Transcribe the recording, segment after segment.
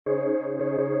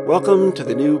Welcome to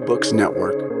the New Books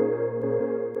Network.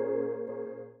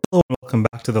 Hello, and welcome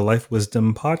back to the Life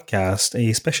Wisdom Podcast,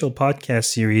 a special podcast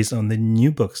series on the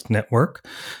New Books Network.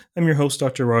 I'm your host,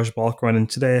 Dr. Raj Balkaran, and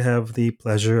today I have the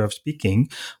pleasure of speaking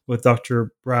with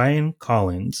Dr. Brian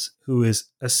Collins, who is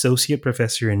Associate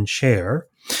Professor and Chair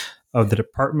of the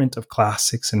Department of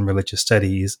Classics and Religious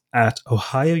Studies at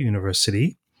Ohio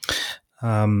University.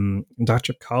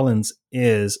 Dr. Collins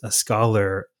is a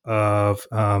scholar of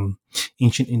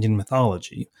ancient Indian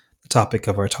mythology, the topic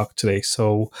of our talk today.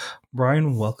 So,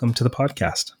 Brian, welcome to the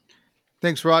podcast.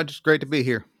 Thanks, Rod. It's great to be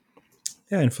here.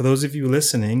 Yeah, and for those of you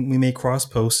listening, we may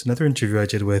cross-post another interview I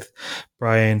did with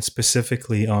Brian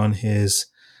specifically on his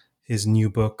new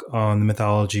book on the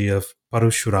mythology of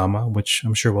Parashurama, which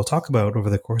I'm sure we'll talk about over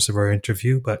the course of our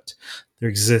interview, but there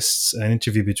exists an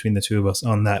interview between the two of us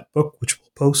on that book, which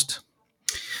we'll post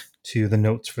to the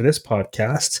notes for this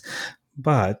podcast.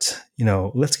 But,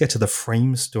 let's get to the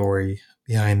frame story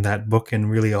behind that book and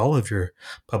really all of your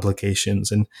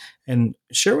publications, and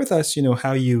share with us,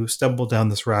 how you stumbled down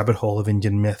this rabbit hole of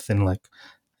Indian myth, and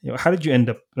how did you end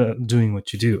up doing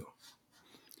what you do?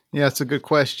 Yeah, it's a good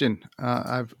question.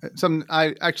 I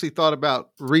actually thought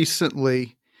about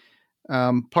recently,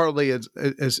 partly as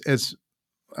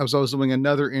I was doing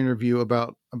another interview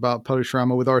about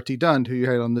Parashurama with R.T. Dund, who you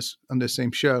had on this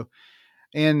same show,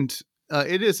 and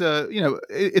it is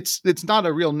it's not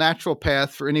a real natural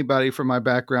path for anybody from my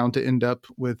background to end up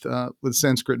with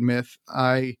Sanskrit myth.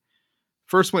 I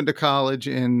first went to college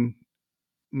in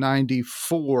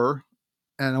 '94,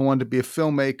 and I wanted to be a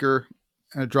filmmaker.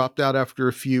 I dropped out after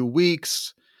a few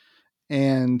weeks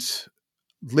and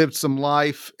lived some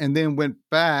life, and then went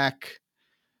back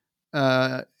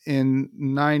in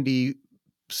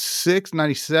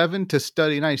 97 to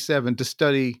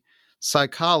study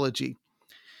psychology.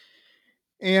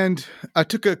 And I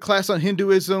took a class on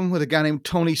Hinduism with a guy named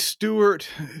Tony Stewart,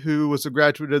 who was a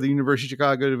graduate of the University of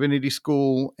Chicago Divinity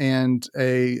School and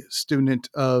a student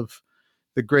of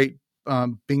the great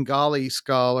Bengali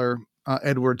scholar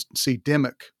Edward C.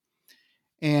 Dimmock.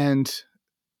 And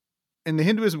in the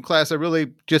Hinduism class, I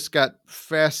really just got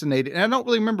fascinated. And I don't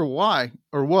really remember why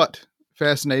or what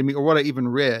fascinated me or what I even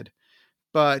read.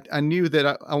 But I knew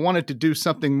that I wanted to do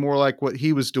something more like what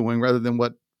he was doing rather than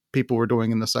what people were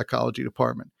doing in the psychology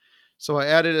department. So I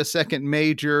added a second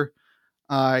major.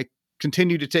 I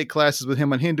continued to take classes with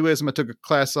him on Hinduism. I took a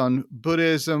class on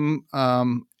Buddhism,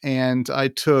 and I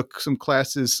took some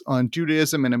classes on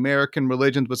Judaism and American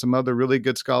religions with some other really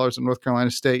good scholars at North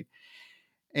Carolina State.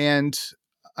 And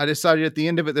I decided at the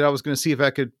end of it that I was going to see if I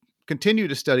could continue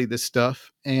to study this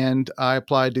stuff. And I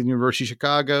applied to the University of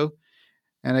Chicago,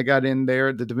 and I got in there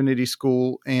at the Divinity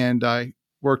School, and I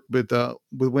worked with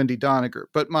Wendy Doniger.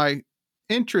 But my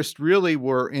interests really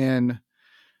were in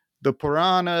the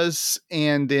Puranas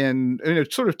and in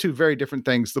sort of two very different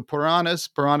things. The Puranas,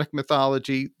 Puranic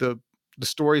mythology, the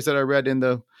stories that I read in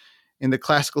the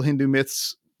classical Hindu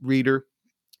myths reader,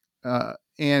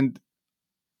 and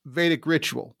Vedic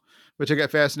ritual, which I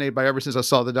got fascinated by ever since I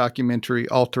saw the documentary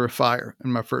Altar of Fire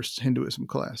in my first Hinduism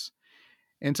class.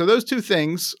 And so those two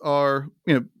things are,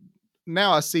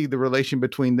 now I see the relation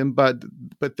between them, but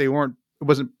they weren't. It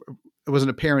wasn't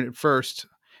apparent at first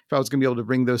if I was going to be able to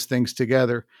bring those things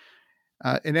together.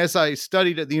 And as I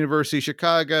studied at the University of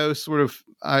Chicago,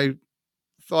 I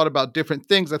thought about different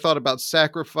things. I thought about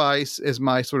sacrifice as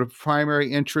my sort of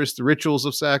primary interest, the rituals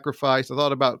of sacrifice. I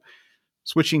thought about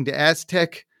switching to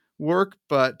Aztec work,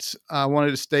 but I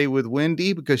wanted to stay with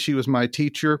Wendy because she was my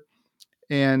teacher.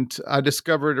 And I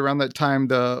discovered around that time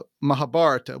the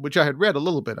Mahabharata, which I had read a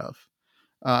little bit of.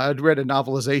 I'd read a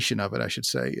novelization of it, I should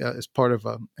say, as part of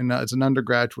as an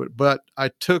undergraduate. But I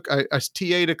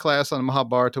TA'd a class on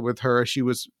Mahabharata with her. She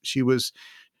was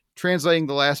translating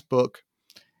the last book,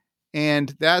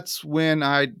 and that's when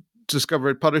I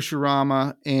discovered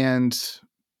Parashurama and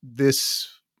these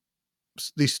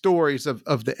stories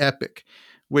of the epic,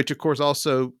 which of course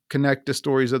also connect to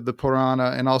stories of the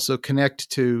Purana and also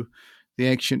connect to the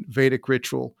ancient Vedic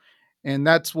ritual, and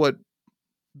that's what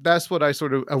I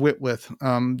sort of went with,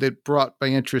 that brought my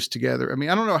interest together. I mean,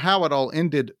 I don't know how it all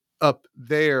ended up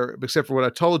there, except for what I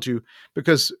told you,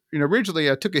 because originally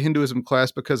I took a Hinduism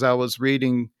class because I was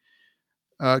reading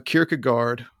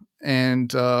Kierkegaard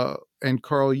and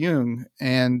Carl Jung,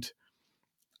 and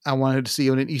I wanted to see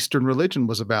what an Eastern religion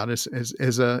was about, as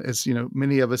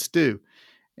many of us do,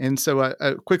 and so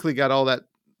I quickly got all that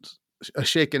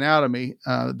shaken out of me,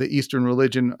 the Eastern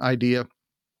religion idea.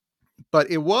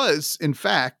 But it was, in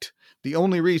fact, the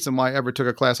only reason why I ever took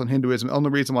a class on Hinduism, the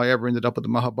only reason why I ever ended up with the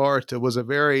Mahabharata was a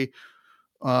very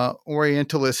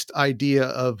Orientalist idea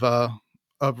of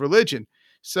religion.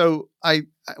 So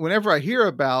whenever I hear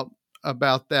about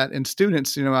that in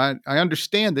students, I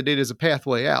understand that it is a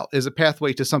pathway out, is a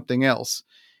pathway to something else,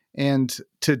 and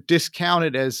to discount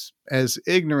it as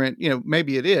ignorant,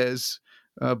 maybe it is,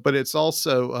 but it's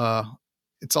also a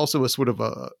sort of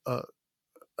a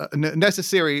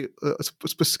necessary,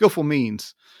 skillful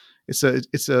means. I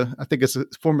think it's a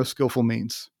form of skillful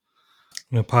means.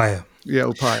 Upaya. Yeah,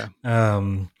 upaya.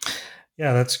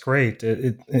 Yeah, that's great.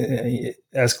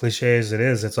 As cliche as it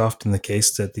is, it's often the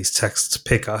case that these texts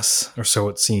pick us, or so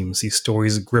it seems. These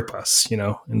stories grip us,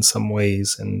 in some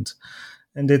ways, and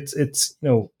it's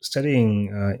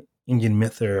studying Indian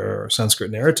myth or Sanskrit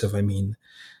narrative. I mean,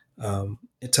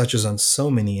 it touches on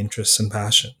so many interests and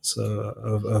passions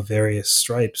of various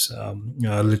stripes: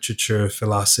 literature,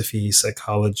 philosophy,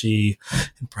 psychology,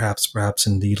 and perhaps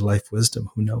indeed life wisdom.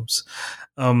 Who knows?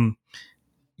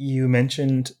 You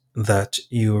mentioned that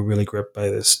you were really gripped by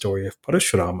the story of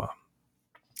Parashurama.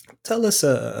 Tell us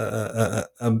a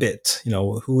bit.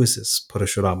 Who is this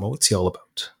Parashurama? What's he all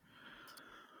about?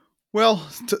 Well,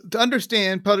 to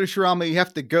understand Parashurama, you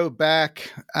have to go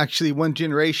back actually one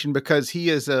generation, because he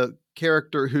is a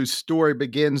character whose story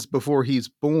begins before he's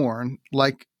born,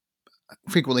 like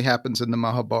frequently happens in the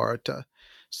Mahabharata.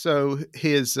 So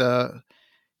there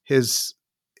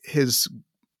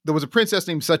was a princess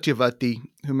named Satyavati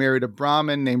who married a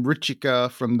Brahmin named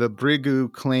Ruchika from the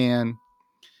Bhrigu clan.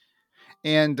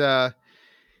 And so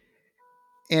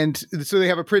they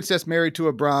have a princess married to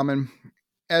a Brahmin.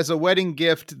 As a wedding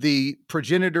gift, the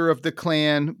progenitor of the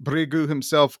clan, Bhrigu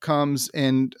himself, comes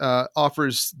and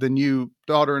offers the new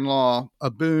daughter-in-law a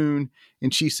boon.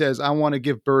 And she says, I want to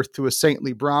give birth to a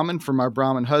saintly Brahmin for my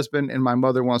Brahmin husband, and my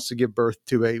mother wants to give birth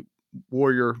to a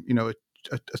warrior, a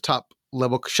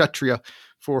top-level Kshatriya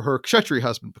for her Kshatriya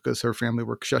husband, because her family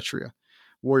were Kshatriya,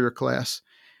 warrior class.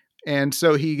 And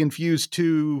so he infused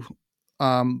 2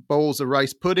 bowls of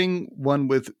rice pudding, one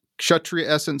with Kshatriya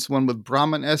essence, one with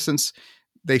Brahmin essence.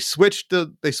 They switched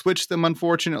them,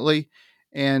 unfortunately,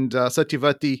 and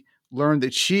Satyavati learned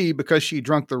that because she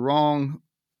drank the wrong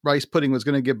rice pudding, was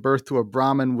going to give birth to a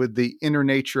Brahmin with the inner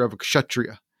nature of a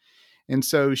Kshatriya. And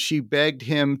so she begged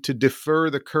him to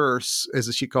defer the curse,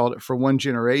 as she called it, for one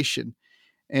generation.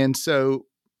 And so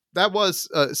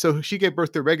so she gave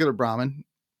birth to a regular Brahmin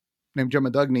named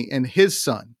Jamadagni, and his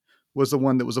son was the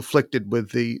one that was afflicted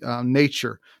with the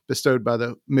nature bestowed by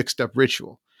the mixed up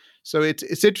ritual. So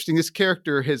it's interesting. This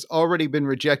character has already been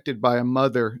rejected by a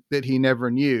mother that he never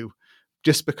knew,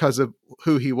 just because of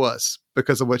who he was,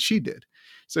 because of what she did.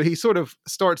 So he sort of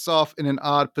starts off in an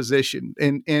odd position.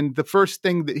 And the first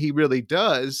thing that he really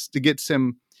does to get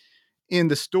him in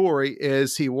the story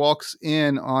is he walks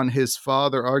in on his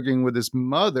father arguing with his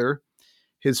mother.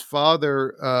 His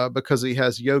father, because he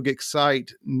has yogic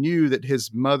sight, knew that his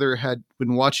mother had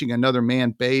been watching another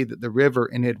man bathe at the river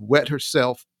and had wet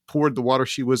herself, spilled the water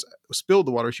she was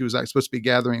supposed to be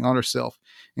gathering on herself,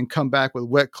 and come back with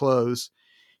wet clothes.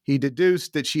 He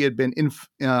deduced that she had been,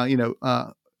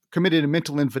 committed a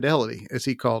mental infidelity, as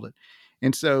he called it.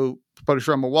 And so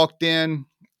Parashurama walked in,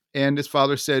 and his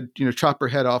father said, chop her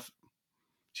head off.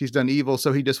 She's done evil.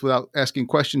 So he just, without asking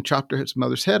question, chopped his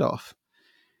mother's head off.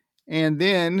 And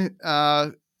then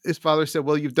his father said,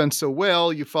 well, you've done so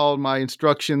well. You followed my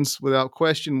instructions without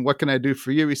question. What can I do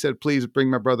for you? He said, please bring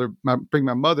my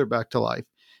mother back to life,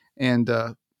 and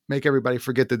make everybody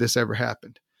forget that this ever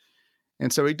happened.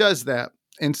 And so he does that.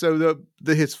 And so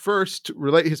his first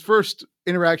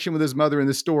interaction with his mother in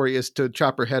the story is to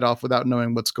chop her head off without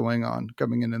knowing what's going on,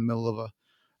 coming in the middle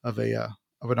of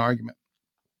an argument.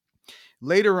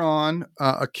 Later on,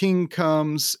 a king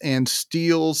comes and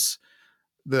steals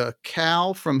the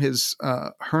cow from his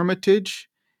hermitage,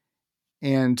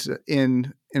 and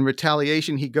in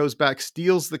retaliation, he goes back,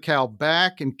 steals the cow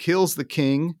back, and kills the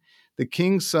king. The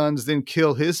king's sons then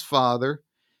kill his father,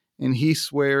 and he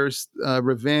swears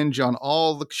revenge on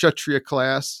all the Kshatriya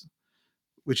class,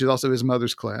 which is also his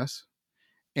mother's class,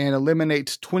 and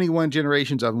eliminates 21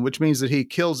 generations of them, which means that he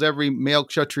kills every male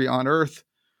Kshatriya on earth,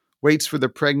 waits for the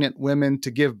pregnant women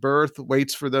to give birth,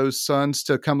 waits for those sons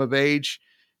to come of age,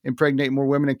 impregnate more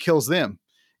women, and kills them,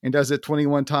 and does it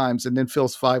 21 times, and then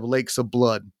fills 5 lakes of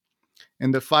blood.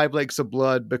 And the 5 lakes of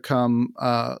blood become,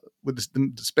 with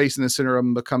the space in the center of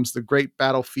them, becomes the great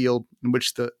battlefield in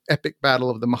which the epic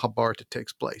battle of the Mahabharata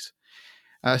takes place.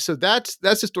 So that's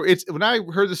the story. When I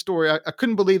heard the story, I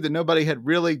couldn't believe that nobody had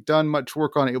really done much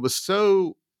work on it. It was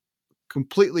so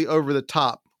completely over the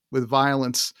top with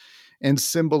violence and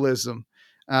symbolism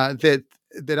that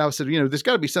I said, there's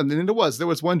got to be something. And there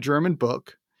was one German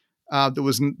book. There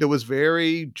was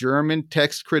very German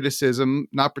text criticism,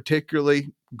 not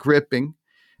particularly gripping.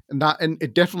 and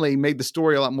it definitely made the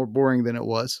story a lot more boring than it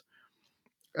was.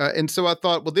 And so I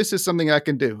thought, well, this is something I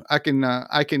can do. I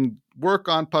can work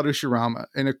on Parashurama,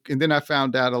 and then I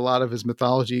found out a lot of his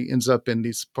mythology ends up in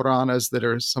these Puranas that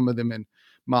are some of them in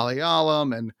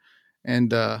Malayalam and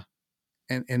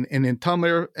in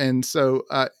Tamil, and so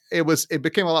it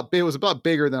became a lot. It was a lot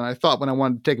bigger than I thought when I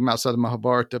wanted to take him outside of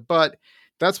Mahabharata. But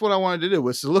that's what I wanted to do,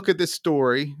 was to look at this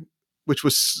story, which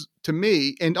was to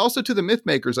me and also to the myth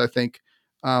makers, I think,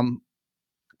 kind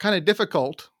of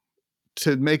difficult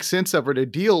to make sense of or to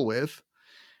deal with,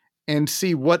 and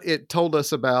see what it told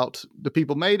us about the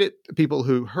people made it, the people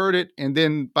who heard it, and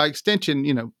then by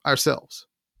extension, ourselves.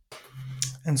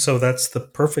 And so that's the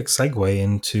perfect segue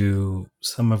into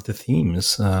some of the themes,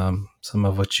 some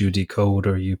of what you decode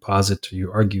or you posit or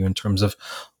you argue in terms of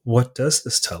what does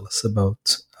this tell us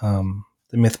about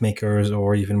the myth makers,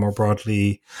 or even more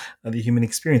broadly, the human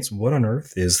experience. What on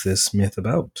earth is this myth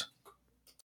about?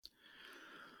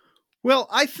 Well,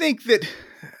 I think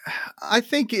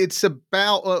it's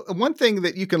about one thing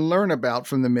that you can learn about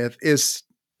from the myth is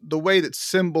the way that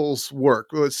symbols work.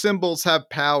 Well, symbols have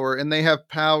power, and they have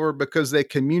power because they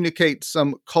communicate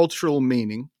some cultural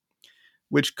meaning,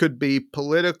 which could be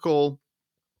political.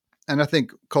 And I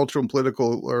think cultural and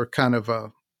political are kind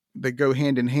of they go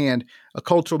hand in hand. A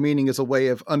cultural meaning is a way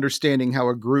of understanding how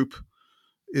a group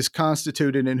is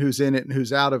constituted and who's in it and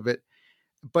who's out of it.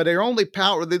 But their only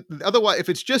power, otherwise, if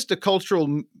it's just a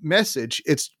cultural message,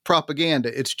 it's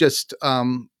propaganda. It's just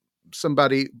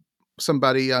somebody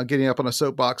getting up on a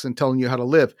soapbox and telling you how to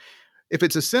live. If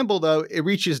it's a symbol, though, it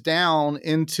reaches down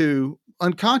into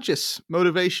unconscious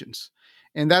motivations.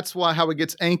 And that's how it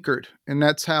gets anchored. And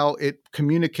that's how it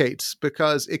communicates,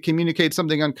 because it communicates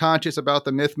something unconscious about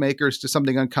the myth makers to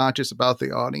something unconscious about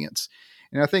the audience.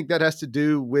 And I think that has to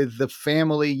do with the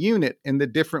family unit and the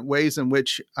different ways in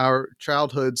which our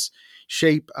childhoods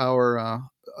shape our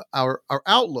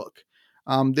outlook.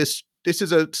 This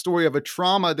is a story of a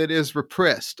trauma that is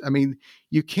repressed. I mean,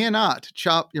 you cannot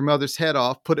chop your mother's head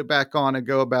off, put it back on, and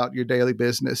go about your daily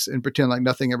business and pretend like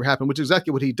nothing ever happened, which is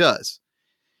exactly what he does.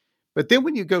 But then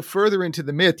when you go further into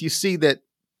the myth, you see that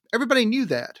everybody knew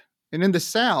that. And in the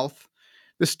South,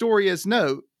 the story is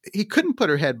no, he couldn't put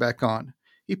her head back on.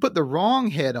 He put the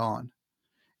wrong head on.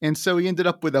 And so he ended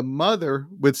up with a mother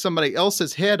with somebody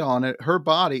else's head on it, her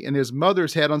body, and his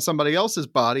mother's head on somebody else's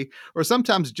body, or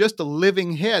sometimes just a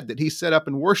living head that he set up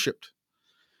and worshiped.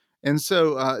 And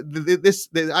so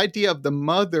the idea of the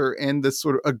mother and the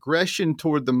sort of aggression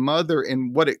toward the mother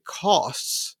and what it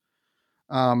costs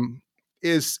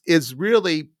is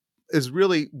really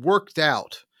worked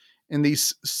out in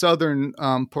these Southern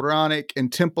Puranic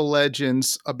and temple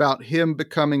legends about him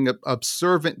becoming a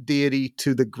servant deity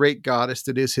to the great goddess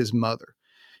that is his mother.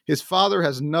 His father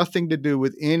has nothing to do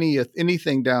with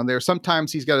anything down there.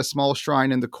 Sometimes he's got a small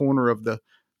shrine in the corner of the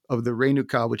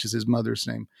Renuka, which is his mother's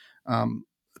name,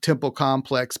 temple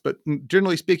complex. But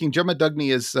generally speaking,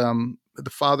 Jamadagni is the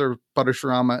father of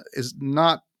Parashurama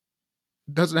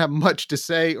doesn't have much to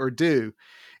say or do.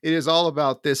 It is all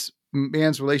about this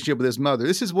man's relationship with his mother.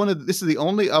 This is the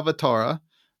only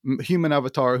human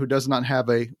avatar who does not have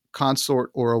a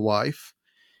consort or a wife.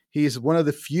 He's one of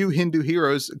the few Hindu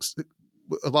heroes,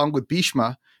 along with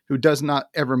Bhishma, who does not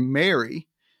ever marry.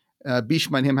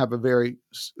 Bhishma and him have a very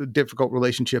difficult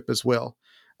relationship as well.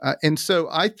 And so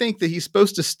I think that he's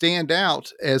supposed to stand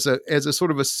out as a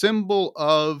sort of a symbol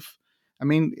of,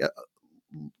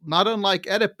 not unlike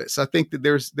Oedipus. I think that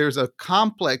there's a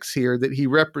complex here that he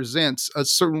represents, a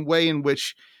certain way in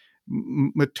which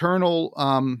maternal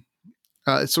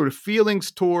sort of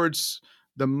feelings towards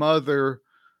the mother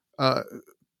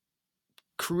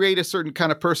create a certain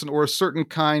kind of person or a certain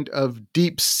kind of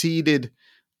deep-seated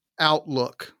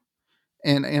outlook.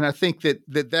 And I think that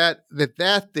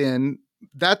then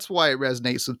that's why it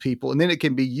resonates with people. And then it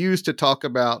can be used to talk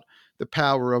about the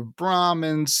power of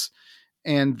Brahmins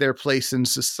and their place in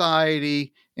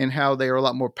society, and how they are a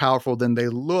lot more powerful than they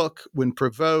look when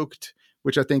provoked,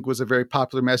 which I think was a very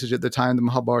popular message at the time the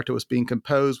Mahabharata was being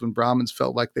composed, when Brahmins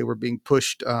felt like they were being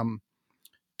pushed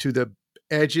to the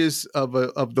edges of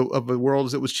the world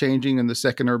as it was changing in the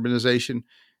second urbanization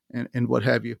and what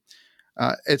have you.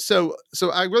 And so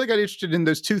I really got interested in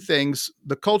those two things: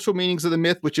 the cultural meanings of the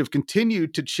myth, which have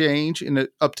continued to change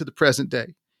up to the present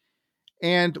day.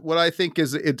 And what I think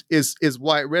is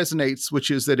why it resonates,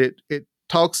 which is that it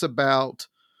talks about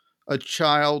a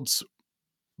child's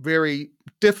very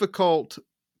difficult,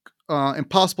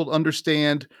 impossible to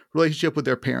understand relationship with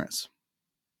their parents.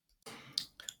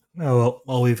 Well,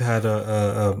 we've had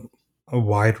a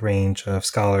wide range of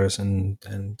scholars and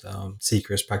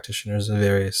seekers, practitioners of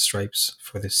various stripes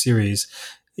for this series,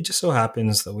 it just so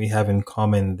happens that we have in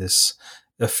common this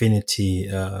affinity,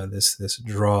 this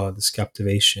draw, this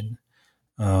captivation,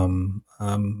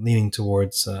 leaning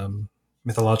towards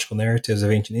mythological narratives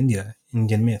of ancient India,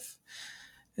 Indian myth.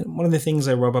 And one of the things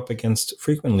I rub up against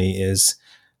frequently is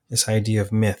this idea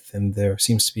of myth, and there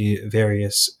seems to be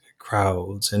various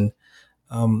crowds. And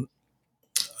um,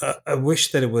 I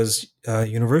wish that it was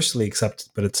universally accepted,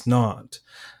 but it's not.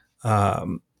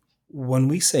 Um, when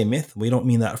we say myth, we don't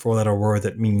mean that four-letter word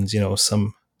that means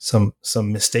some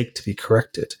mistake to be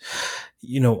corrected.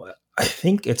 I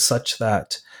think it's such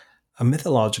that a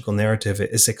mythological narrative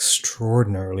is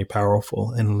extraordinarily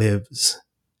powerful and lives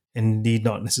and need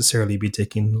not necessarily be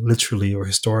taken literally or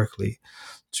historically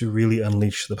to really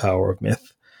unleash the power of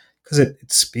myth, because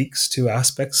it speaks to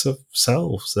aspects of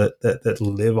selves that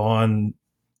live on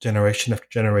generation after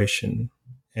generation,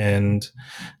 and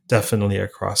definitely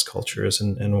across cultures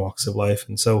and walks of life.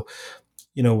 And so,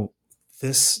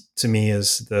 this to me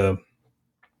is the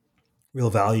real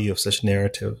value of such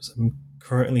narratives. I'm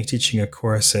currently teaching a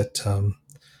course at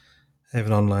I have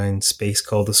an online space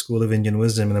called the School of Indian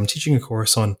Wisdom, and I'm teaching a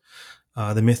course on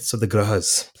the myths of the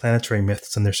grahas, planetary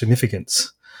myths, and their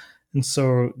significance. And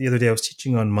so the other day I was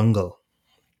teaching on Mangal,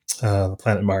 the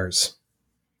planet Mars.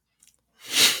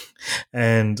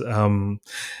 And, men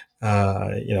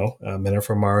are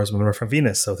from Mars, women are from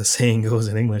Venus. So the saying goes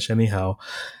in English anyhow.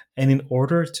 And in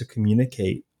order to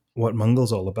communicate what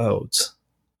Mangal's all about,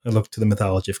 I looked to the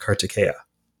mythology of Kartikeya,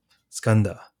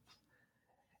 Skanda.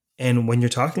 And when you're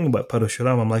talking about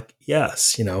Parashuram, I'm like,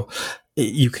 yes,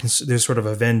 you can. There's sort of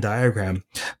a Venn diagram.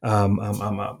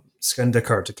 Skanda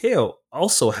Kartikeya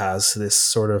also has this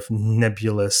sort of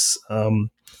nebulous,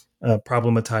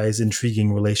 problematized,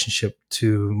 intriguing relationship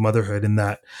to motherhood, in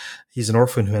that he's an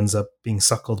orphan who ends up being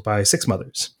suckled by 6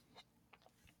 mothers.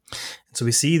 And so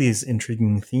we see these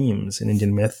intriguing themes in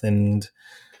Indian myth, and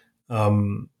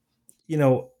could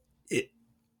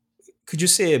you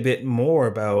say a bit more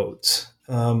about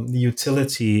the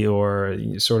utility, or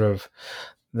sort of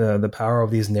the power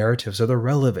of these narratives, or the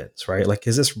relevance, right? Like,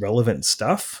 is this relevant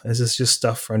stuff? Is this just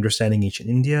stuff for understanding ancient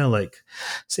India? Like,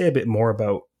 say a bit more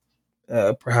about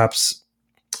perhaps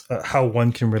how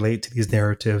one can relate to these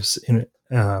narratives in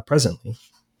presently.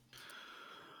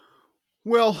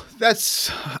 Well,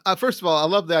 that's first of all, I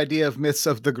love the idea of myths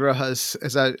of the grahas.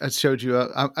 As I showed you,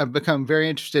 I've become very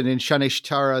interested in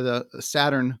Shanishchara, the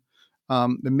Saturn,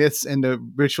 the myths and the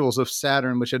rituals of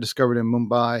Saturn, which I discovered in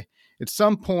Mumbai. At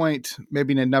some point,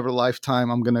 maybe in another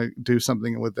lifetime, I'm going to do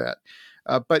something with that.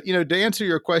 But to answer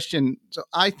your question, so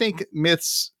I think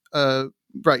myths,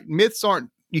 myths aren't.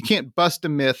 You can't bust a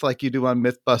myth like you do on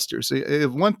Mythbusters.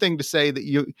 One thing to say that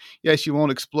you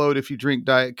won't explode if you drink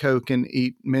Diet Coke and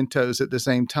eat Mentos at the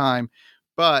same time,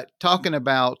 but talking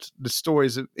about the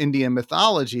stories of Indian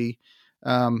mythology,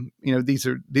 these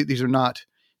are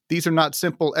not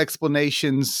simple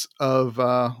explanations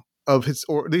of his,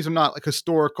 or these are not like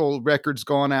historical records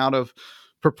gone out of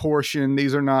proportion.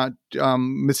 These are not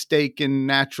mistaken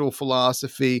natural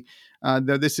philosophy.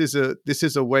 This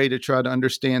is a way to try to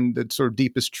understand the sort of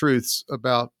deepest truths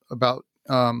about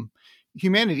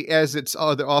humanity as its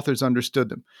other authors understood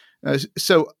them.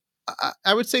 So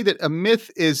I would say that a myth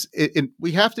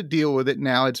we have to deal with it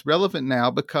now. It's relevant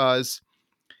now because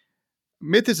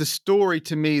myth is a story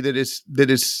to me that is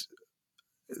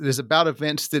about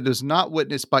events that is not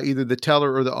witnessed by either the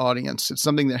teller or the audience. It's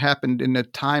something that happened in a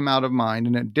time out of mind,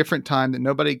 in a different time that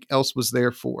nobody else was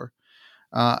there for,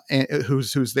 and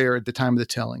who's there at the time of the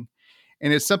telling.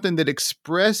 And it's something that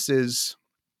expresses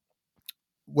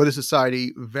what a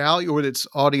society value, or what its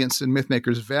audience and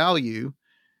mythmakers value,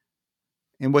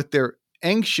 and what they're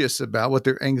anxious about, what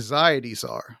their anxieties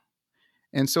are.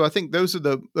 And so I think those are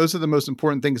the most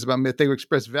important things about myth. They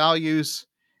express values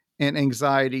and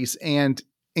anxieties, and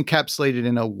encapsulated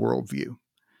in a worldview.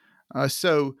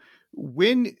 So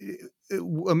when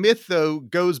a myth, though,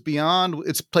 goes beyond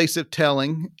its place of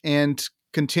telling and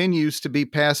continues to be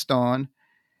passed on,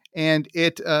 and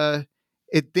it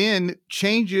then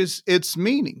changes its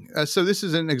meaning. So this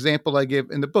is an example I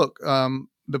give in the book, the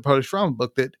Parashuram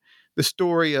book, that the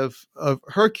story of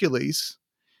Hercules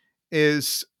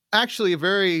is actually a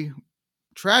very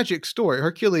tragic story.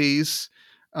 Hercules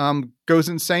goes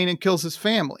insane and kills his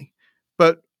family.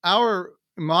 But our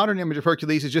modern image of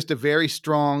Hercules is just a very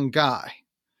strong guy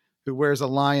who wears a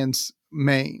lion's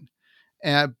mane.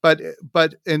 And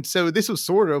so this was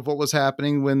sort of what was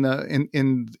happening when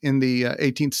in the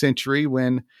 18th century,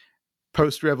 when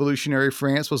post-revolutionary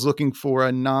France was looking for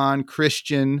a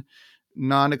non-Christian,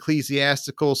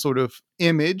 non-ecclesiastical sort of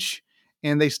image,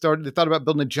 and they thought about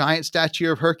building a giant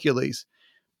statue of Hercules.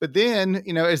 But then,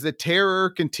 as the terror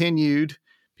continued,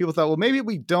 people thought, well, maybe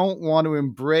we don't want to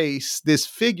embrace this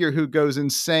figure who goes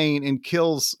insane and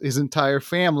kills his entire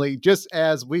family, just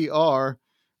as we are,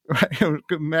 right?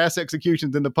 Mass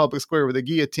executions in the public square with a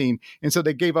guillotine. And so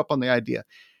they gave up on the idea.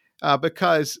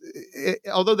 Because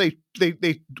although they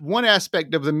one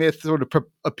aspect of the myth sort of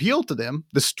appealed to them,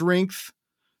 the strength,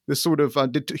 the sort of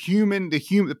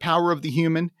the power of the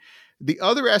human, the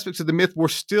other aspects of the myth were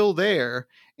still there,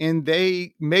 and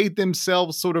they made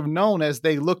themselves sort of known as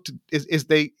they looked as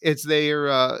the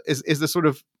sort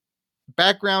of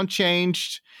background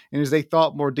changed and as they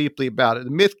thought more deeply about it.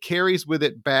 The myth carries with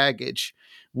it baggage,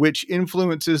 which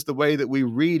influences the way that we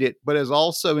read it, but is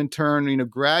also in turn,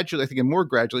 gradually, I think, and more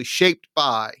gradually shaped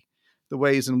by the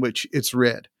ways in which it's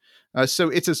read. So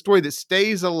it's a story that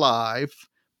stays alive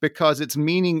because its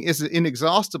meaning is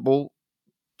inexhaustible,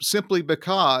 simply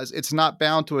because it's not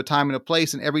bound to a time and a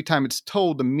place, and every time it's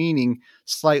told, the meaning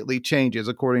slightly changes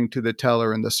according to the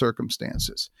teller and the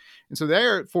circumstances. And so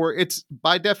therefore, it's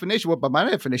by definition, well, by my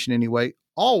definition anyway,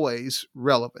 always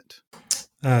relevant.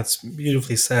 It's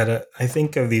beautifully said. I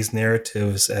think of these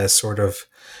narratives as sort of,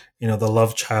 the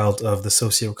love child of the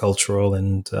sociocultural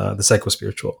and the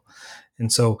psychospiritual.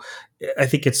 And so I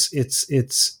think it's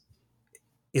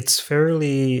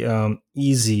fairly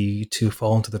easy to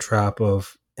fall into the trap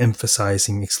of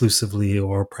emphasizing exclusively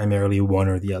or primarily one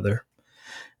or the other,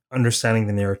 understanding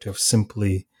the narrative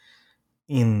simply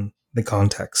in the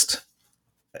context,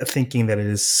 thinking that it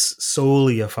is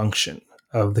solely a function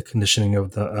of the conditioning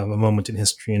of a moment in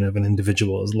history and of an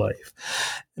individual's life.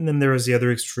 And then there is the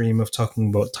other extreme of talking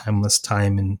about timeless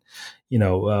time and,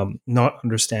 not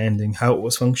understanding how it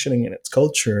was functioning in its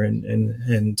culture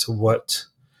and what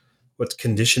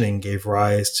conditioning gave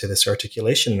rise to this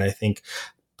articulation. And I think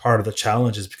part of the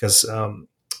challenge is because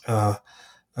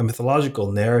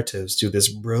mythological narratives do this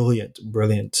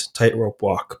brilliant tightrope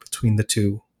walk between the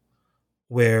two,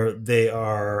 where they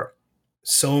are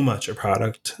so much a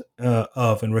product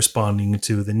of and responding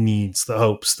to the needs, the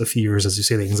hopes, the fears, as you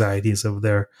say, the anxieties of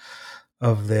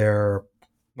their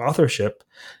authorship,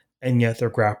 and yet they're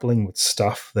grappling with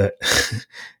stuff that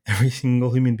every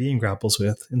single human being grapples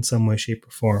with in some way, shape,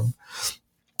 or form.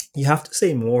 You have to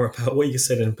say more about what you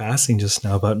said in passing just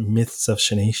now about myths of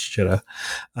Shaneshwara,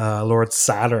 Lord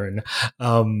Saturn.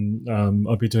 I'll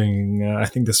be doing, I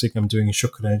think this week I'm doing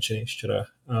Shukra and Shaneshwara.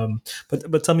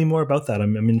 But tell me more about that.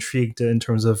 I'm intrigued in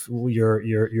terms of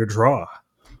your draw.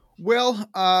 Well,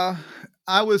 when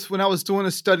I was doing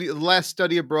the last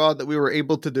study abroad that we were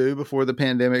able to do before the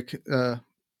pandemic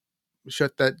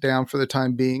shut that down for the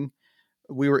time being,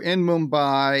 we were in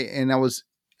Mumbai, and I was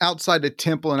outside a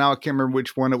temple, and now I can't remember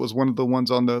which one. It was one of the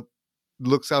ones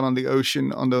looks out on the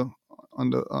ocean, on the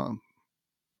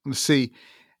sea.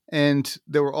 And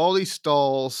there were all these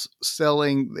stalls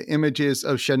selling the images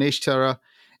of Shaneshwara.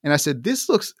 And I said, this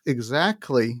looks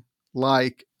exactly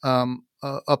like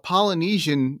a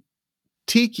Polynesian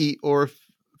tiki or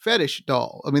fetish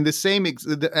doll. I mean, the same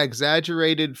the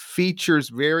exaggerated features,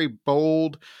 very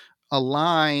bold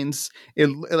lines.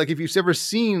 Like if you've ever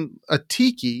seen a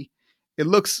tiki, it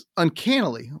looks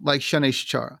uncannily like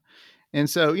Shaneshwara. And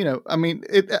so,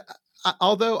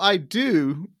 although I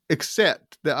do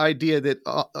accept the idea that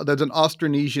there's an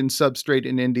Austronesian substrate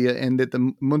in India, and that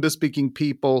the Munda-speaking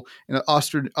people and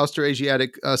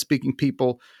Austroasiatic speaking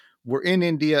people were in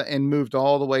India and moved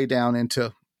all the way down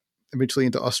eventually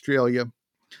into Australia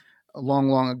long,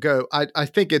 long ago. I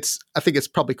think it's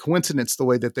probably coincidence the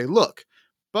way that they look.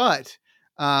 But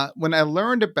when I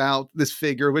learned about this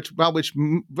figure, about which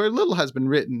very little has been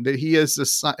written, that he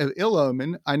is an ill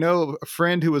omen. I know a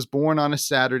friend who was born on a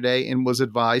Saturday and was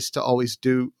advised to always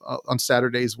do on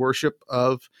Saturdays worship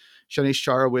of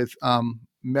Shaneshwara with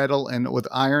metal and with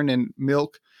iron and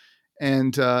milk,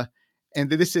 and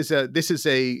this is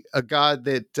a god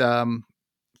that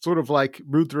sort of like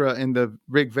Rudra in the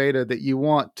Rig Veda, that you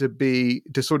want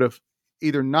to sort of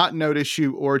either not notice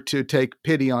you or to take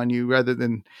pity on you, rather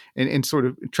than and sort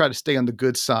of try to stay on the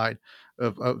good side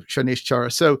of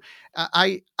Shaneshwara. So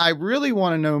I really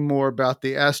want to know more about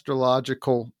the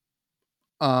astrological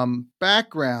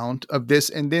background of this,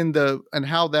 and then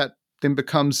how that then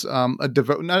becomes not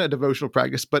a devotional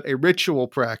practice, but a ritual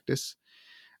practice,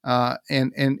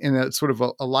 and a sort of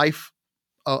a life.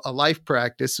 A life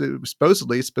practice. It's supposed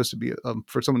to be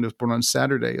for someone who's born on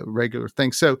Saturday, a regular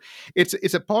thing. So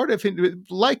it's a part of Hindu,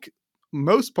 like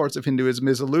most parts of Hinduism,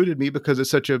 has eluded me because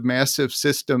it's such a massive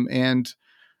system, and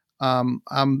I'm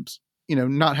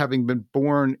not having been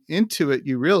born into it.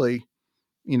 You really,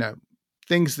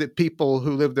 things that people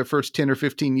who live their first 10 or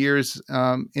 15 years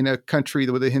in a country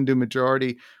with a Hindu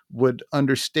majority would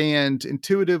understand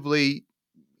intuitively.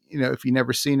 If you've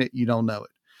never seen it, you don't know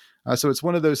it. So it's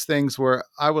one of those things where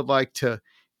I would like to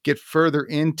get further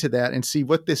into that and see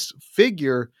what this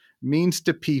figure means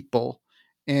to people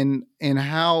and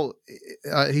how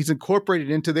he's incorporated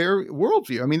into their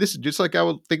worldview. I mean, this is just like I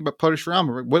would think about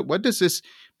Parashurama. What does this,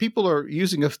 people are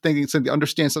using of thinking something to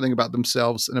understand something about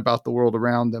themselves and about the world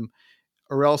around them,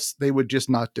 or else they would just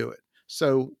not do it.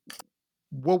 So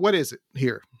what is it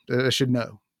here that I should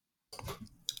know?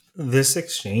 This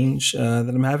exchange that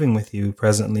I'm having with you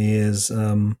presently is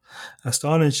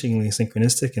astonishingly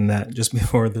synchronistic in that just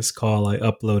before this call, I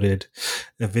uploaded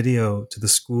a video to the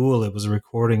school. It was a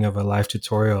recording of a live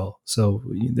tutorial. So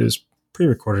there's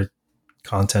pre-recorded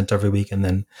content every week. And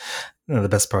then the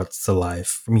best part's the live,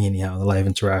 for me anyhow, the live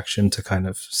interaction to kind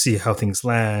of see how things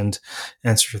land,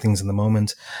 answer things in the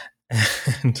moment.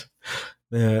 And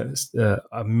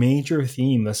a major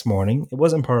theme this morning, it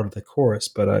wasn't part of the course,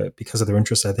 but because of their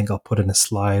interest, I think I'll put in a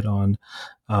slide on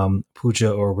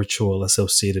puja or ritual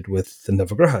associated with the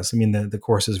Navagrahas. I mean, the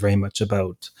course is very much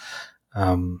about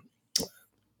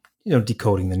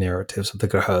decoding the narratives of the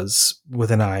grahas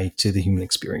with an eye to the human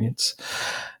experience.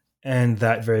 And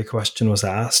that very question was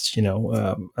asked,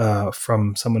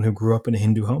 from someone who grew up in a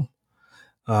Hindu home,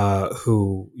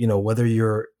 who, whether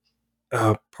you're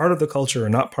part of the culture or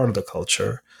not part of the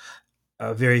culture,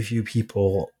 very few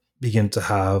people begin to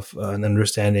have an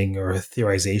understanding or a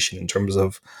theorization in terms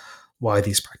of why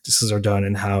these practices are done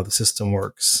and how the system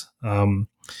works. And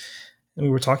we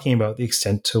were talking about the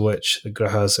extent to which the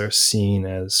grahas are seen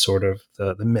as sort of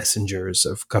the messengers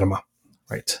of karma,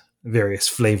 right? Various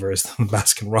flavors, the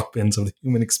Baskin Robbins of the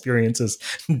human experiences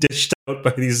dished out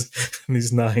by these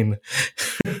nine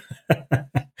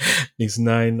these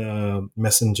nine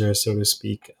messengers, so to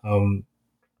speak.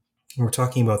 We're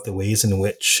talking about the ways in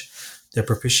which they're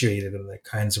propitiated and the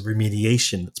kinds of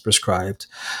remediation that's prescribed,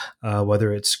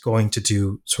 whether it's going to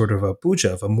do sort of a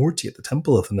puja of a murti at the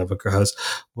temple of the Navagrahas,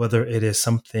 whether it is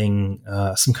something,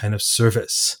 some kind of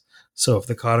service. So if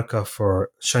the karaka for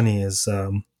Shani is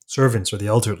servants or the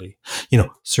elderly,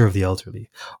 serve the elderly,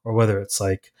 or whether it's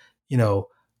like,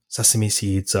 sesame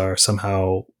seeds are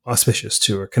somehow auspicious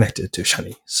to or connected to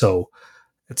Shani. So,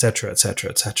 etc., etc.,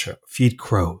 etc. Feed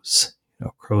crows.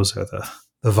 Crows are the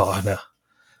vahana,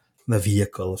 the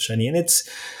vehicle of Shani. And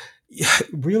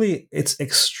it's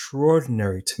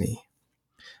extraordinary to me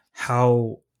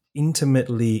how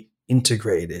intimately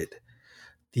integrated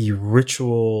the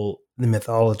ritual, the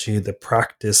mythology, the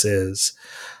practice is.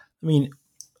 I mean,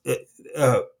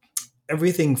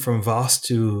 everything from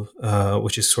Vastu,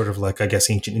 which is sort of like, I guess,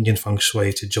 ancient Indian feng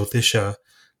shui, to Jyotisha,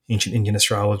 ancient Indian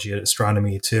astrology and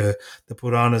astronomy, to the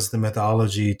Puranas, the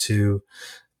mythology, to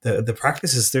the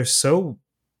practices, they're so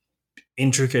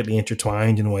intricately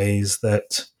intertwined in ways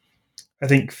that I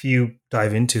think few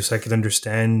dive into. So I could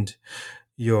understand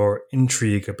your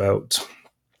intrigue about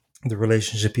the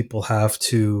relationship people have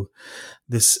to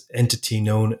this entity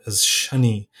known as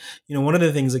Shani. One of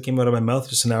the things that came out of my mouth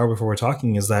just an hour before we're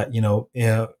talking is that,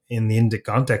 in the Indic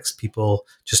context, people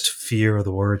just fear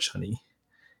the word Shani.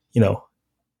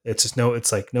 It's just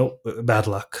it's like, no, bad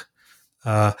luck.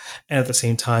 And at the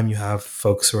same time, you have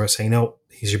folks who are saying, no,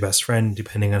 he's your best friend,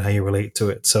 depending on how you relate to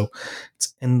it. So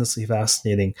it's endlessly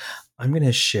fascinating. I'm going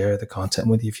to share the content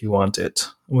with you if you want it.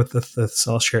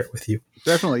 I'll share it with you.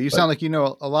 Definitely. You sound like you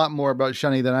know a lot more about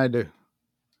Shani than I do.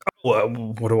 Well,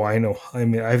 what do I know? I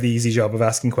mean, I have the easy job of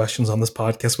asking questions on this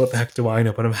podcast. What the heck do I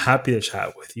know? But I'm happy to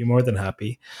chat with you, more than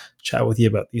happy to chat with you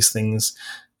about these things.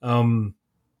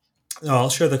 I'll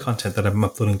share the content that I'm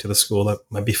uploading to the school. That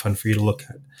might be fun for you to look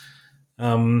at.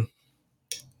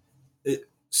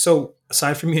 So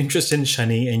aside from your interest in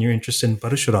Shani and your interest in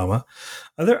Parashurama,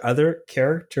 are there other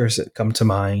characters that come to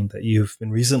mind that you've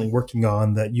been recently working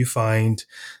on that you find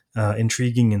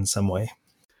intriguing in some way?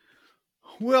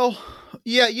 Well,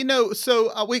 yeah,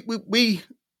 so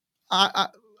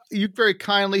you very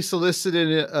kindly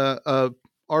solicited a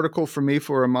article for me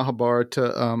for a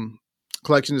Mahabharata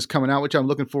collection that's coming out, which I'm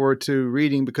looking forward to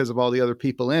reading because of all the other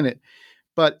people in it.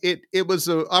 But it was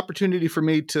an opportunity for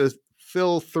me to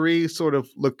fill three sort of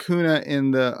lacunae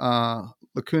in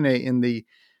the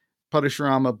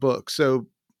Parashurama book. So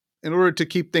in order to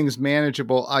keep things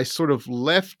manageable, I sort of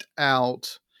left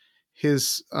out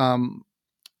his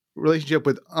relationship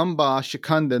with Amba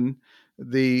Shikandan,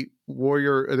 the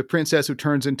warrior, the princess who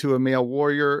turns into a male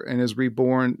warrior and is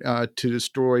reborn to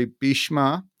destroy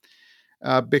Bhishma.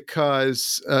 Anyway,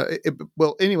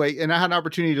 and I had an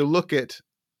opportunity to look at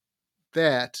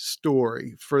that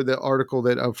story for the article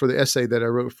for the essay that I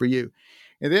wrote for you.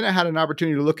 And then I had an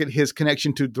opportunity to look at his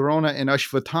connection to Drona and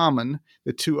Ashvatthama,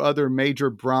 the two other major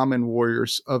Brahmin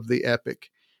warriors of the epic,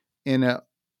 in a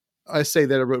essay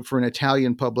that I wrote for an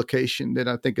Italian publication that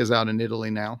I think is out in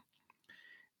Italy now.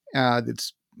 I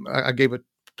gave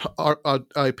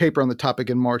a paper on the topic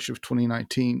in March of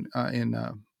 2019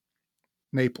 in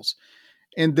Naples.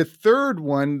 And the third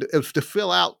one, if to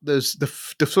fill out this,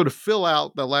 to sort of fill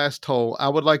out the last hole, I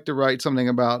would like to write something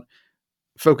about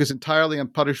focus entirely on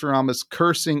Parashurama's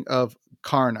cursing of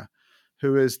Karna,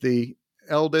 who is the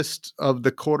eldest of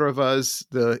the Kauravas,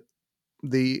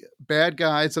 the bad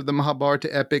guys of the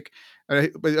Mahabharata epic.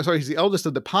 He's the eldest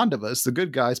of the Pandavas, the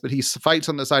good guys, but he fights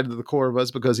on the side of the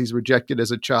Kauravas because he's rejected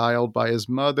as a child by his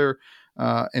mother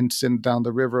and sent down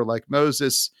the river like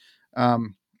Moses.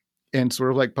 And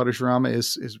sort of like Parashurama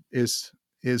is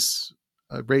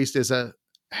raised as a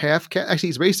half caste. Actually,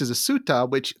 he's raised as a Sutta,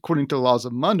 which, according to the laws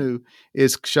of Manu,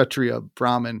 is Kshatriya,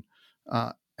 Brahmin,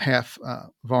 half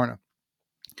Varna.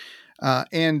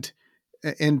 And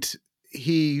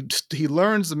he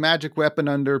learns the magic weapon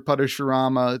under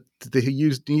Parashurama that he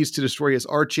needs to destroy his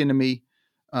archenemy,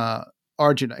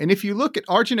 Arjuna. And if you look at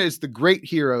Arjuna, is the great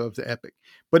hero of the epic,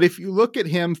 but if you look at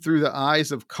him through the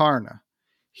eyes of Karna,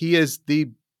 he is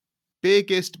the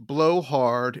biggest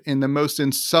blowhard and the most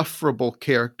insufferable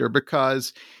character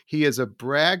because he is a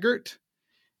braggart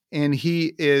and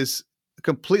he is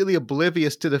completely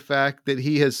oblivious to the fact that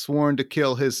he has sworn to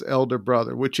kill his elder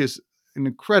brother, which is an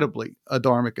incredibly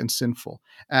adharmic and sinful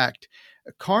act.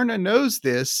 Karna knows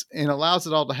this and allows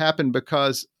it all to happen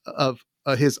because of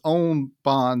his own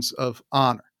bonds of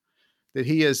honor, that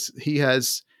he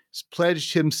has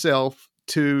pledged himself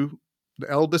to the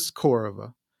eldest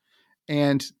Kaurava,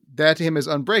 and that to him is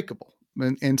unbreakable.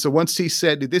 And so once he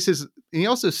said, this is, and he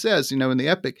also says, in the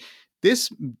epic,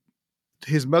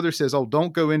 his mother says, oh,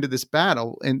 don't go into this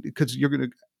battle, and because you're going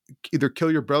to either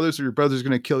kill your brothers or your brother's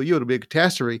going to kill you. It'll be a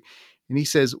catastrophe. And he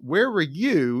says, where were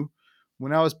you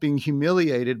when I was being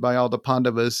humiliated by all the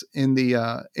Pandavas and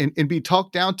be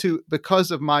talked down to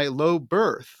because of my low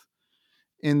birth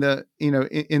in the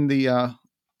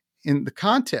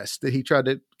contest that he tried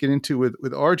to get into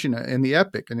with Arjuna in the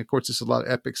epic. And of course, there's a lot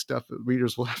of epic stuff that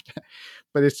readers will have to,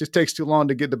 but it just takes too long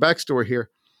to get the backstory here.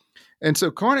 And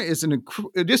so Karna is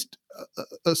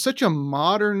such a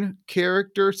modern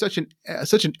character, such an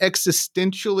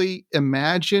existentially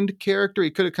imagined character.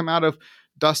 He could have come out of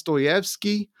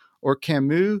Dostoevsky or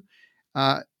Camus.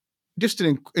 Just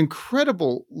an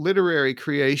incredible literary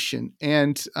creation.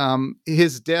 And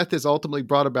his death is ultimately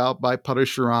brought about by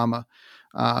Parashurama,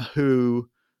 who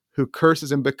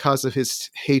curses him because of his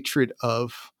hatred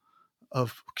of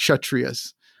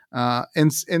Kshatriyas.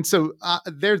 And so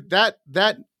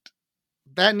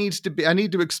that needs to be, I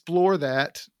need to explore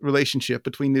that relationship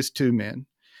between these two men,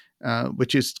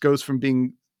 which goes from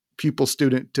being pupil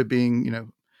student to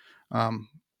being,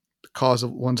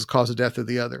 one's cause of death of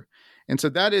the other. And so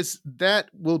that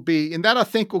will be, and that I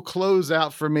think will close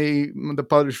out for me the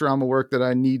Parashurama work that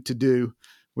I need to do,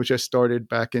 which I started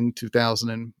back in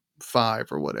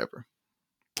 2005 or whatever.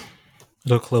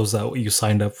 It'll close out what you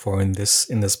signed up for in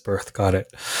this birth. Got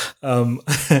it.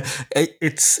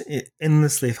 It's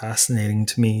endlessly fascinating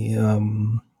to me.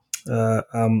 I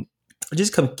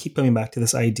just keep coming back to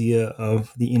this idea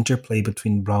of the interplay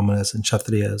between Brahmanas and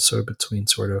Kshatriyas, or between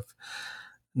sort of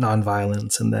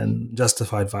non-violence and then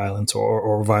justified violence,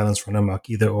 or violence run amok,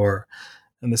 either or.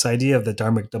 And this idea of the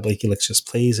Dharmic double helix just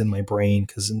plays in my brain,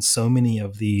 because in so many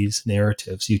of these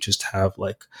narratives, you just have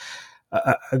like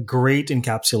a great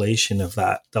encapsulation of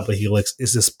that double helix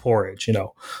is this porridge.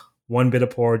 One bit of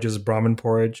porridge is Brahmin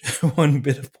porridge, one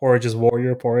bit of porridge is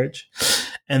warrior porridge,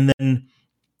 and then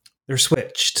they're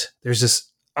switched. There's this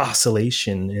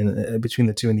oscillation between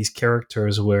the two, and these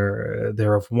characters where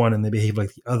they're of one and they behave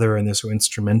like the other, and they're so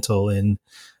instrumental in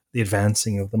the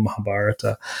advancing of the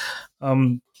Mahabharata.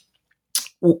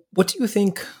 What do you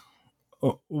think?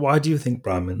 Why do you think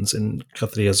Brahmins and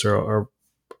Kshatriyas are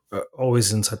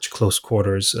always in such close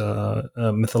quarters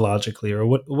mythologically, or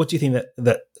what do you think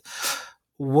that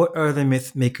what are the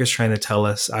myth makers trying to tell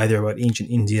us, either about ancient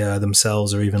India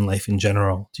themselves or even life in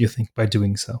general, do you think, by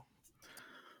doing so?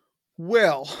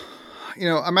 Well,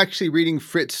 I'm actually reading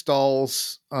Fritz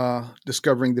Stahl's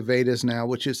Discovering the Vedas now,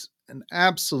 which is an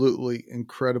absolutely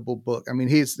incredible book. I mean,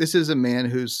 this is a man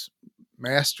whose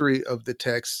mastery of the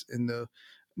text in the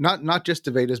not just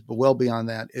the Vedas, but well beyond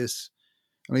that is.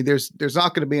 I mean, there's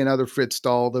not going to be another Fritz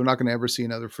Stahl. They're not going to ever see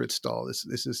another Fritz Stahl. This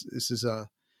is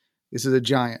a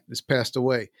giant that's passed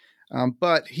away.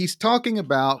 But he's talking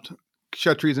about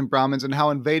Kshatriyas and Brahmins and how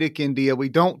in Vedic India we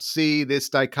don't see this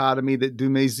dichotomy that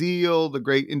Dumézil, the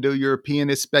great Indo-European,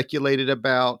 has speculated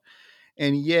about.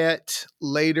 And yet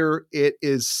later it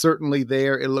is certainly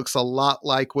there. It looks a lot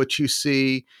like what you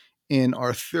see in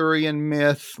Arthurian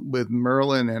myth with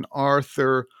Merlin and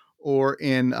Arthur, or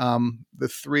in the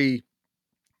three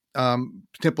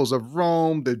temples of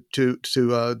Rome, to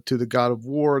the god of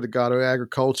war, the god of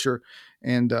agriculture,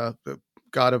 and the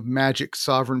god of magic,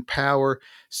 sovereign power.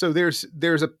 So there's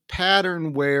a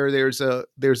pattern where there's an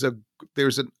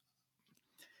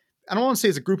I don't want to say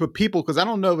it's a group of people, because I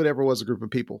don't know if it ever was a group of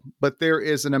people, but there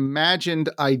is an imagined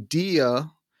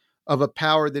idea of a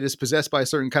power that is possessed by a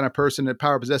certain kind of person, and a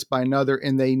power possessed by another,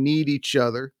 and they need each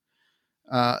other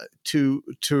to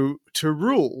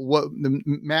rule. What the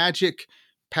magic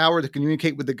power to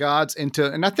communicate with the gods,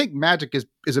 and I think magic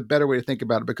is a better way to think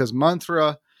about it, because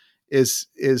mantra is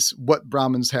what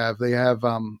Brahmins have. They have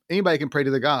anybody can pray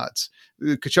to the gods.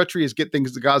 The Kshatriyas get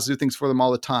things, the gods do things for them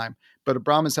all the time, but the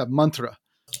Brahmins have mantra.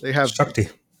 They have Shakti.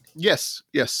 Yes,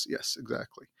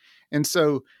 exactly. And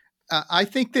so I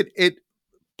think that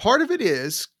part of it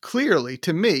is clearly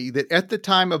to me that at the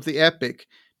time of the epic,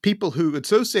 people who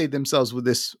associated themselves with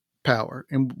this power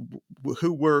and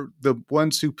who were the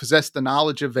ones who possessed the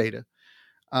knowledge of Veda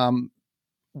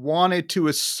wanted to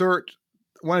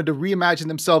reimagine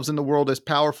themselves in the world as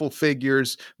powerful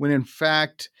figures, when in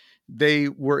fact they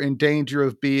were in danger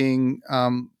of being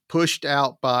pushed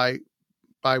out by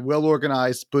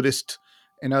well-organized Buddhist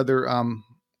and other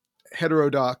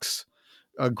heterodox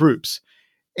groups.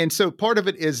 And so part of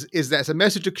it is that a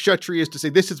message of Kshatriya is to say,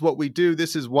 this is what we do.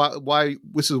 This is why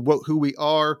this is who we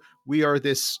are. We are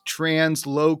this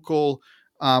translocal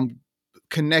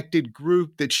connected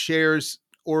group that shares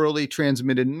orally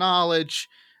transmitted knowledge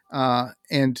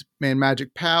and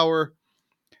magic power.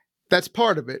 That's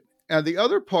part of it. The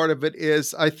other part of it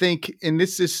is, I think, and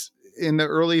this is in the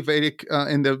early Vedic,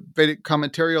 in the Vedic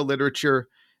commentarial literature,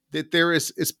 that there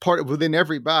is part of, within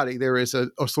everybody, there is a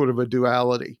sort of a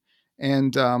duality.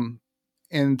 And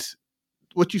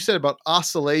what you said about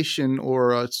oscillation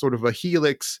or a sort of a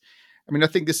helix, I mean, I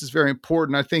think this is very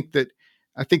important. I think that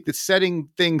setting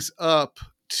things up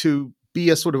to be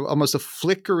a sort of almost a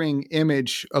flickering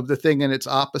image of the thing and its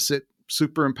opposite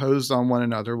superimposed on one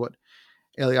another, what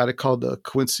Eliade called the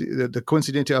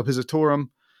coincidentia oppositorum,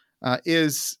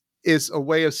 is a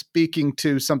way of speaking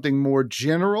to something more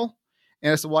general.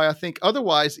 And that's why I think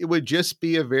otherwise it would just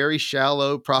be a very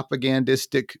shallow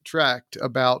propagandistic tract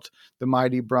about the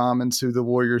mighty Brahmins who the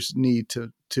warriors need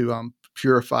to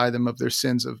purify them of their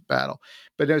sins of battle.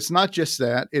 But it's not just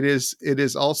that. It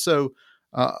is also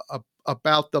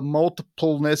about the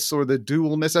multipleness or the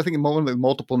dualness. I think more than the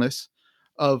multipleness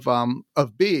of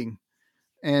being.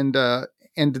 And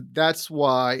that's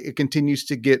why it continues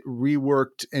to get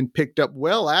reworked and picked up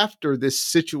well after this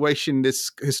situation,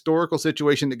 this historical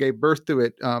situation that gave birth to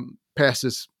it,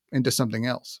 passes into something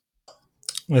else.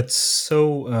 It's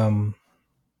so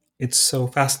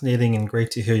fascinating and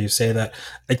great to hear you say that.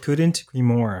 I couldn't agree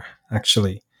more,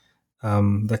 actually.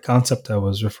 The concept I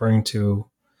was referring to,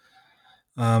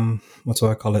 what's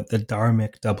what I call it, the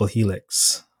dharmic double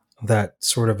helix. That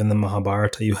sort of in the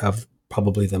Mahabharata, you have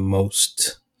probably the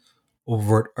most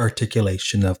overt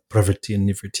articulation of pravritti and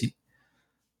nivritti.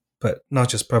 But not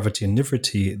just pravritti and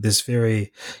nivritti, this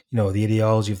very, the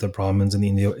ideology of the Brahmins and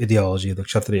the ideology of the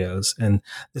Kshatriyas. And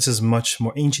this is much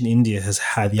more, ancient India has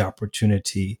had the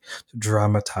opportunity to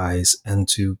dramatize and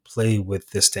to play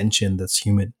with this tension that's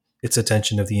human. It's a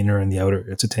tension of the inner and the outer.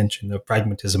 It's a tension of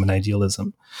pragmatism and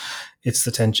idealism. It's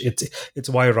the tension. It's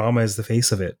why Rama is the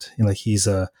face of it.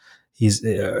 He's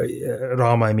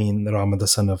Rama. I mean, Rama, the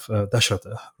son of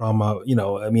Dasharatha. Rama.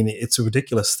 It's a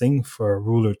ridiculous thing for a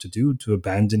ruler to do, to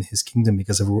abandon his kingdom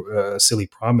because of a silly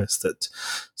promise that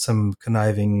some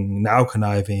conniving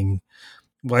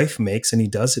wife makes, and he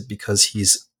does it because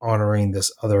he's honoring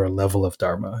this other level of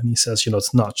dharma. And he says,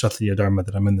 it's not Kshatriya dharma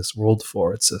that I'm in this world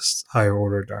for. It's this higher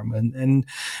order dharma. And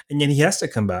yet he has to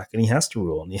come back, and he has to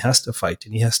rule, and he has to fight,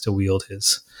 and he has to wield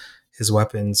his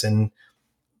weapons. And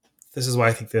this is why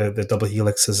I think the double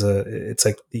helix it's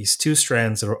like these two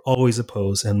strands that are always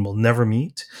opposed and will never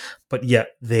meet, but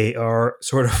yet they are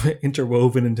sort of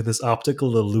interwoven into this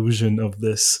optical illusion of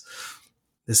this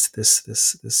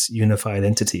unified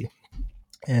entity.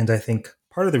 And I think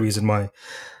part of the reason why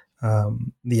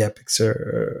the epics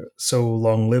are so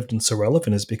long-lived and so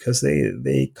relevant is because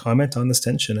they comment on this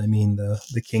tension. I mean,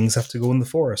 the kings have to go in the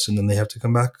forest, and then they have to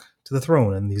come back to the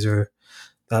throne, and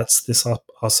that's this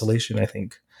oscillation, I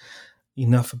think.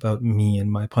 Enough about me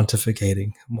and my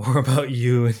pontificating. More about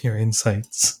you and your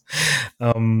insights.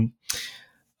 Well,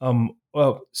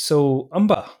 so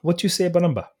Amba, what do you say about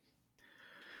Amba?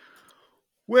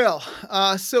 Well,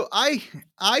 so I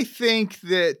think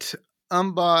that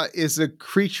Amba is a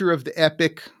creature of the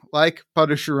epic, like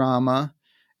Parashurama,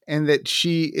 and that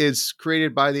she is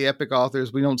created by the epic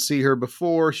authors. We don't see her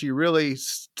before. She really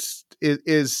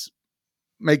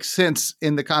makes sense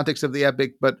in the context of the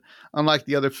epic, but unlike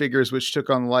the other figures which took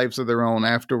on lives of their own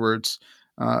afterwards,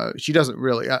 she doesn't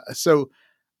really. So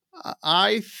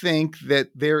I think that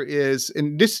there is,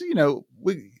 and this,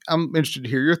 I'm interested to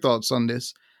hear your thoughts on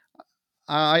this.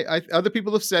 Other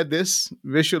people have said this.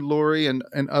 Visha Lori and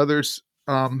others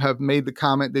have made the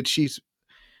comment that she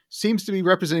seems to be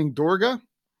representing Durga,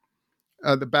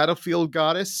 the battlefield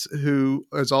goddess, who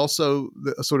is also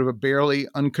sort of a barely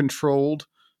uncontrolled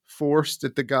force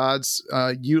that the gods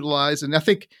utilize. And I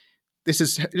think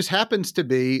this happens to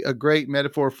be a great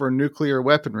metaphor for nuclear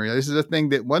weaponry. This is a thing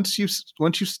that once you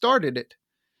started it,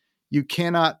 you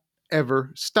cannot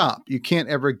ever stop. You can't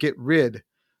ever get rid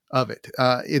of it.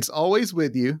 It's always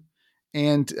with you,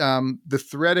 and the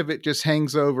threat of it just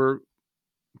hangs over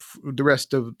the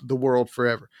rest of the world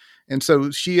forever. And so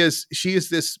she is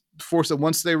this force that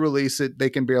once they release it, they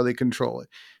can barely control it.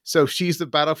 So she's the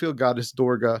battlefield goddess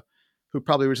Durga, who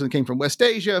probably originally came from West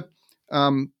Asia,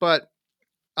 but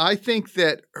I think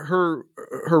that her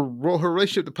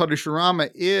relationship to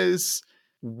Parashurama is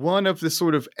one of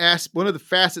the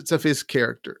facets of his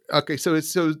character. Okay,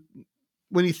 so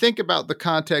when you think about the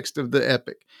context of the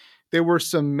epic, there were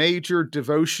some major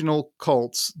devotional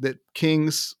cults that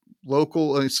kings,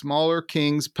 local smaller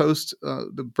kings, post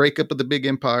the breakup of the big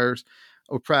empires,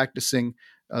 were practicing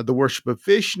the worship of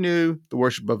Vishnu, the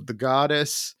worship of the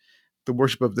goddess, the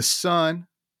worship of the sun,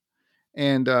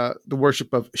 and the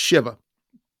worship of Shiva.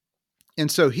 And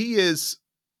so he is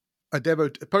a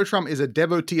devotee. Parashurama is a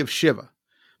devotee of Shiva,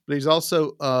 but he's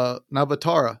also an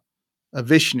avatara of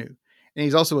Vishnu, and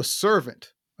he's also a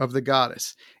servant of the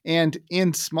goddess. And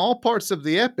in small parts of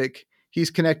the epic,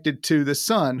 he's connected to the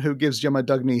sun, who gives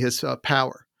Jamadagni his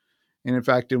power. And in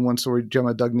fact, in one story,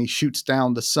 Jamadagni shoots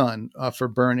down the sun for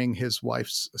burning his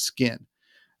wife's skin,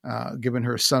 giving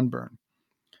her a sunburn.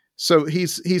 So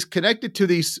he's connected to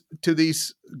these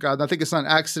gods. I think it's not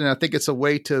an accident. I think it's a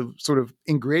way to sort of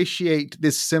ingratiate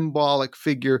this symbolic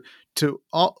figure to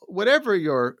whatever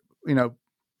your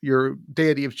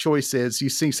deity of choice is. You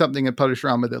see something in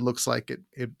Parashurama that looks like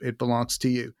it belongs to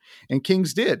you. And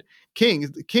kings did.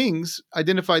 Kings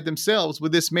identified themselves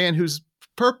with this man whose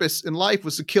purpose in life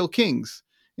was to kill kings.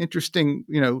 Interesting,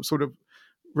 sort of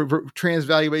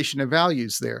transvaluation of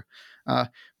values there.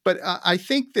 But I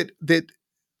think that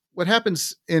what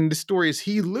happens in the story is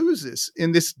he loses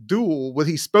in this duel where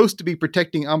he's supposed to be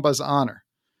protecting Amba's honor.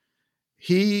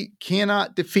 He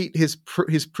cannot defeat his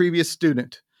previous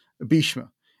student, Bhishma,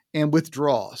 and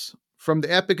withdraws from the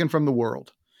epic and from the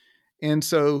world. And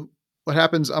so what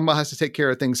happens, Amba has to take care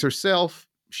of things herself.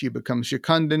 She becomes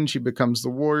Shakundan, she becomes the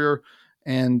warrior,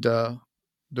 and the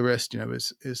rest,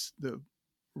 is the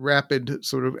rapid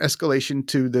sort of escalation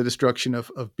to the destruction of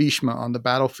Bhishma on the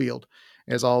battlefield,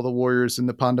 as all the warriors in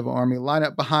the Pandava army line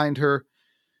up behind her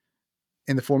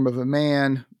in the form of a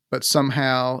man. But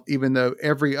somehow, even though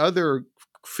every other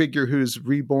figure who's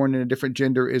reborn in a different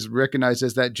gender is recognized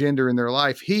as that gender in their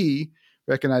life, he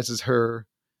recognizes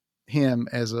him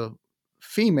as a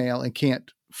female and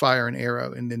can't fire an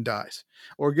arrow and then dies,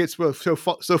 or gets so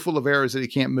full of arrows that he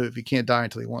can't move. He can't die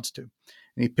until he wants to.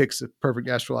 And he picks a perfect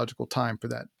astrological time for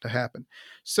that to happen.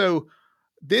 So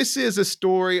this is a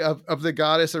story of the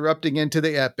goddess erupting into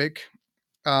the epic.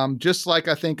 Just like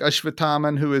I think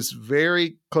Ashwatthama, who is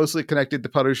very closely connected to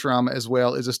Parashurama as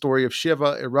well, is a story of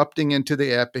Shiva erupting into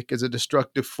the epic as a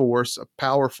destructive force, a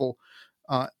powerful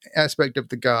aspect of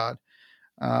the god.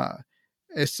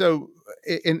 So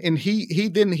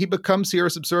he becomes here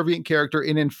a subservient character.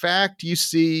 And in fact, you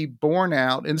see borne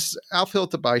out, and this is Alf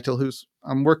Hiltebeitel,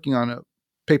 I'm working on a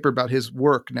paper about his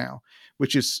work now,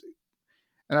 which is,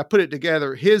 and I put it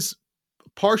together, his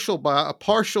a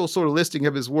partial sort of listing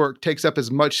of his work takes up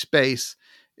as much space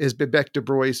as Bibek de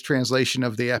Broy's translation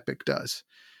of the epic does.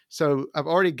 So I've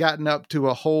already gotten up to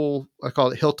a whole, I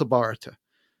call it Hiltebharata.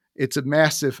 It's a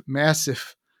massive,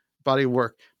 massive body of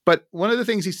work. But one of the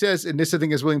things he says, and this I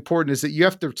think is really important, is that you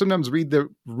have to sometimes read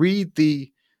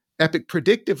the epic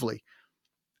predictively.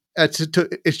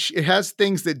 It has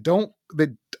things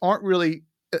that aren't really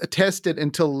attested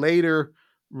until later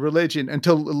religion,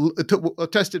 until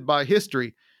attested by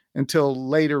history, until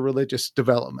later religious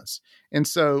developments. And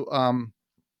so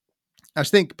I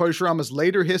think Parashurama's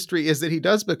later history is that he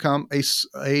does become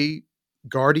a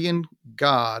guardian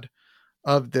god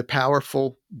of the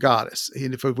powerful goddess,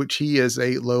 for which he is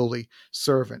a lowly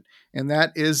servant. And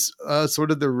that is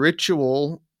sort of the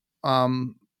ritual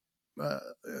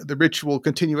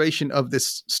continuation of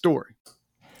this story.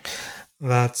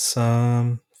 That's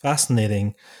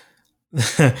fascinating.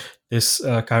 this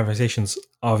conversation's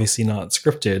obviously not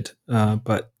scripted,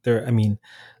 but there. I mean,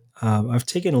 I've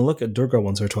taken a look at Durga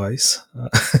once or twice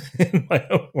in my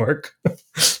own work.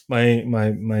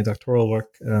 my doctoral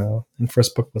work and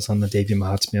first book was on the Devi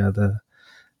Mahatmya,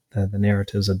 the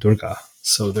narratives of Durga.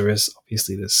 So there is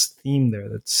obviously this theme there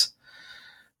that's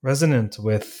resonant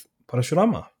with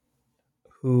Parashurama,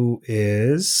 who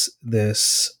is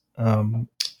this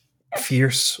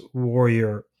fierce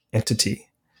warrior entity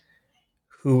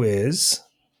who is,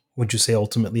 would you say,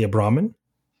 ultimately a Brahmin?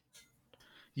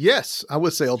 Yes, I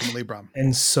would say ultimately Brahmin.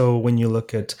 And so when you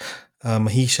look at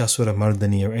Mahishasura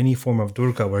Mardani or any form of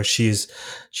Durga where she's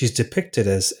depicted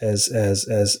as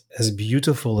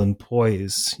beautiful and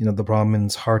poised, the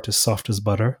Brahmin's heart is soft as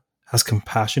butter, has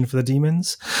compassion for the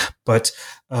demons, but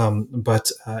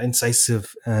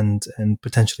incisive and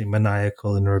potentially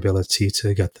maniacal in her ability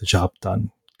to get the job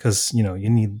done. Because you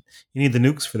need the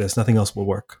nukes for this; nothing else will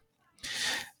work.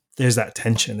 There's that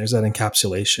tension, there's that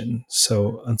encapsulation.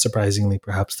 So unsurprisingly,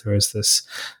 perhaps there is this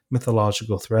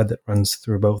mythological thread that runs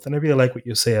through both. And I really like what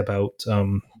you say about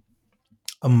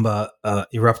Amba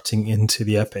erupting into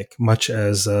the epic, much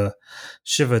as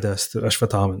Shiva does to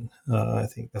Ashwatthama. I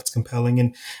think that's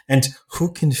compelling. And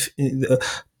who can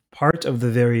part of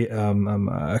the very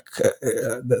the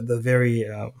very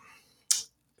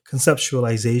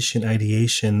conceptualization,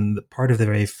 ideation, part of the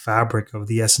very fabric of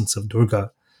the essence of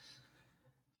Durga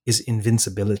is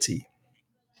invincibility.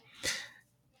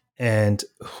 And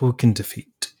who can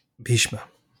defeat Bhishma?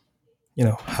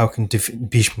 How can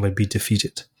Bhishma would be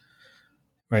defeated?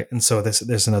 Right. And so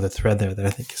there's another thread there that I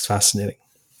think is fascinating.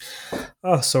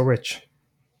 Oh, so rich.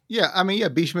 Yeah. I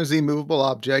mean, Bhishma is the immovable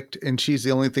object, and she's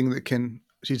the only thing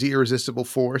she's the irresistible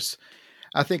force.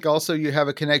 I think also you have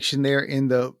a connection there in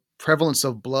the prevalence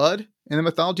of blood in the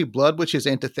mythology, blood, which is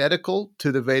antithetical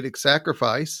to the Vedic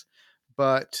sacrifice,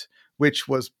 but which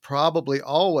was probably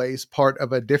always part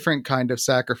of a different kind of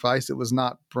sacrifice. It was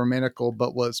not Brahminical,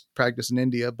 but was practiced in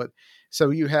India. But so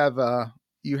you have,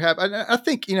 and I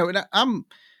think, and I'm,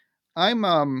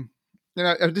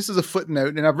 this is a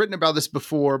footnote, and I've written about this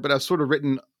before, but I've sort of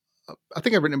I've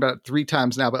written about it 3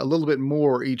 times now, but a little bit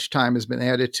more each time has been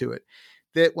added to it.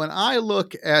 That when I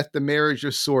look at the marriage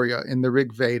of Surya in the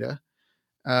Rig Veda,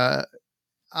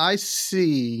 I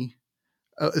see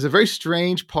is a very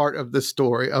strange part of the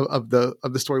story of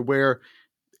the story where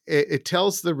it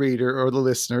tells the reader or the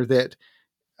listener that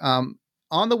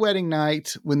on the wedding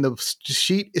night, when the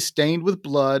sheet is stained with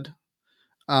blood,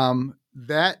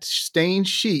 that stained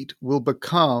sheet will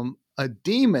become a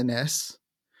demoness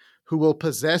who will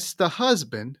possess the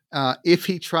husband if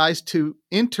he tries to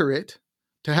enter it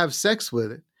to have sex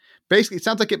with it. Basically, it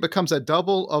sounds like it becomes a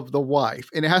double of the wife.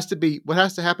 And what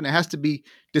has to happen, it has to be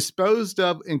disposed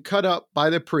of and cut up by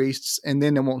the priests, and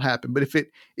then it won't happen. But if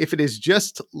it is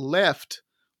just left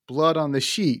blood on the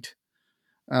sheet,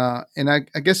 and I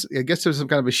guess there's some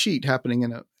kind of a sheet happening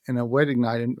in a wedding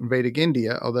night in Vedic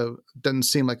India, although it doesn't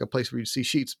seem like a place where you see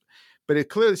sheets. But it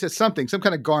clearly says some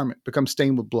kind of garment becomes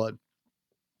stained with blood.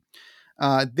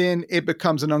 Then it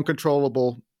becomes an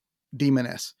uncontrollable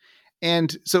demoness.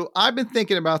 And so I've been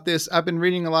thinking about this. I've been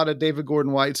reading a lot of David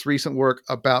Gordon White's recent work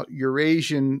about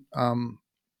Eurasian,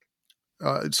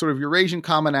 sort of Eurasian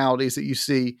commonalities that you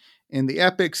see in the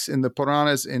epics, in the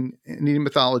Puranas, in Indian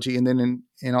mythology, and then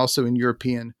and also in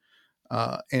European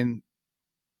and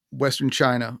Western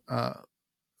China,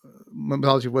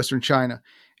 mythology of Western China.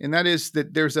 And that is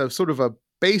that there's a sort of a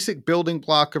basic building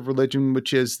block of religion,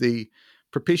 which is the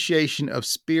propitiation of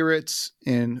spirits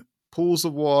in pools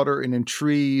of water and in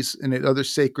trees and at other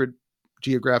sacred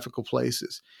geographical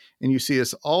places. And you see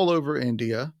this all over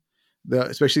India,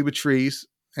 especially with trees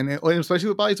and especially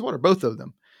with bodies of water, both of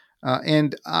them.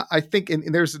 And I think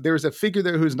there's a figure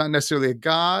there who's not necessarily a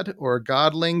god or a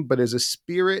godling, but is a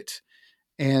spirit,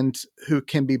 and who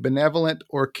can be benevolent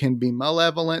or can be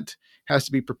malevolent, has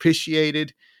to be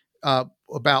propitiated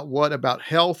about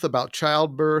health, about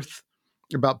childbirth,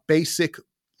 about basic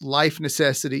life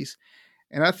necessities.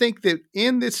 And I think that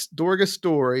in this Durga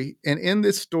story and in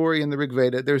this story in the Rig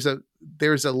Veda, there's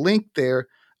a link there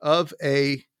of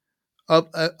a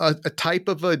type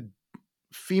of a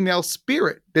female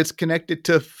spirit that's connected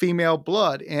to female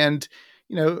blood, and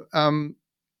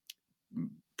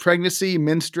pregnancy,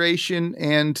 menstruation,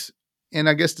 and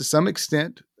I guess to some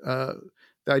extent the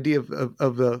idea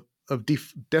of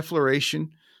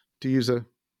defloration, to use a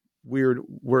weird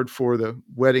word for the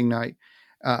wedding night.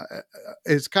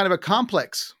 Is kind of a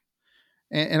complex,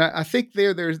 and I think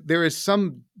there is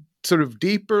some sort of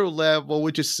deeper level,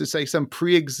 which is to say some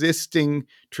pre-existing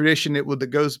tradition that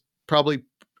goes probably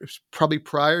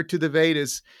prior to the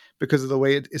Vedas, because of the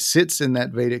way it sits in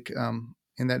that Vedic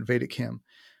hymn.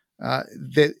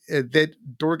 That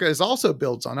Durga is also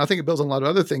builds on. I think it builds on a lot of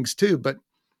other things too, but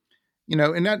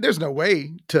and there's no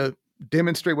way to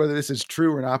demonstrate whether this is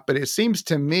true or not. But it seems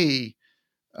to me,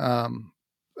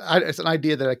 it's an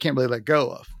idea that I can't really let go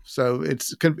of. So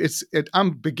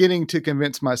I'm beginning to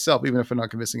convince myself, even if I'm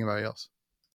not convincing anybody else.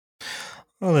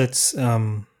 Well, there's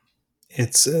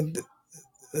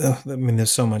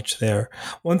so much there.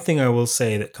 One thing I will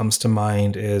say that comes to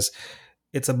mind is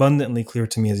it's abundantly clear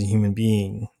to me as a human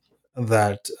being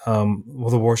that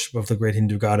the worship of the great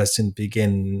Hindu goddess didn't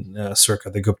begin circa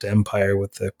the Gupta Empire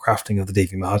with the crafting of the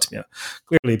Devi Mahatmya.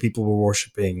 Clearly, people were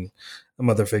worshipping a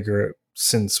mother figure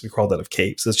since we crawled out of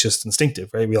caves. It's just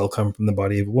instinctive, right? We all come from the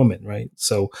body of a woman, right?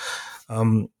 So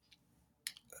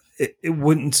it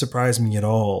wouldn't surprise me at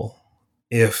all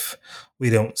if we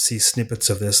don't see snippets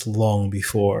of this long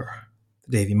before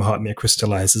the Devi Mahatmya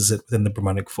crystallizes it within the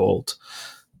Brahmanic fold.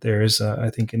 There's, I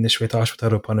think, in the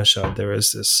Shvetashvatara Upanishad, there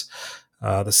is this,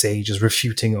 the sage is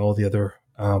refuting all the other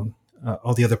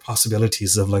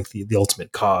possibilities of like the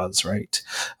ultimate cause, right?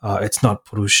 It's not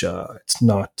Purusha, it's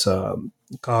not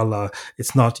Kala,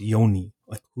 it's not Yoni.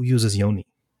 Like, who uses Yoni?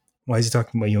 Why is he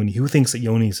talking about Yoni? Who thinks that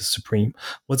Yoni is supreme?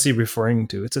 What's he referring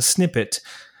to? It's a snippet.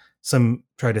 Some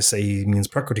try to say he means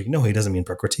Prakriti. No, he doesn't mean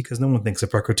Prakriti, because no one thinks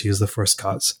that Prakriti is the first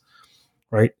cause,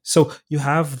 right? So you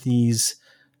have these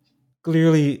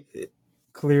clearly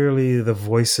the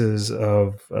voices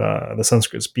of the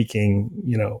Sanskrit speaking,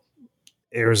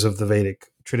 heirs of the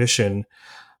Vedic tradition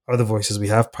are the voices we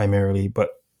have primarily, but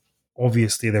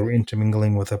obviously they were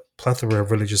intermingling with a plethora of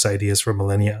religious ideas for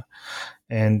millennia.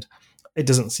 And it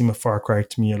doesn't seem a far cry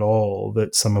to me at all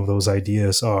that some of those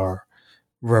ideas are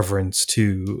reverence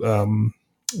to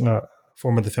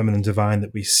form of the feminine divine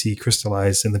that we see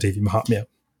crystallized in the Devi Mahatmya.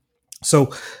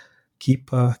 So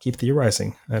keep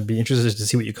theorizing. I'd be interested to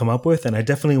see what you come up with, and I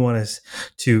definitely want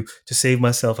to save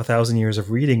myself 1,000 years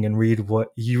of reading and read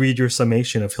your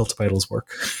summation of Hilton Idol's work.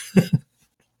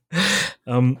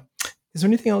 Is there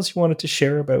anything else you wanted to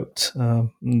share about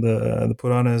the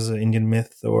Puranas, Indian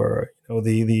myth, or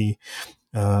their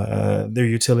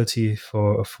utility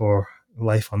for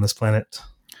life on this planet?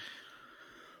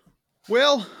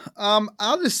 Well,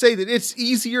 I'll just say that it's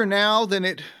easier now than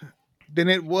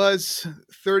it was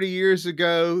 30 years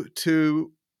ago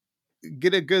to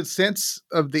get a good sense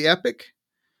of the epic.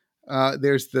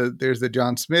 There's the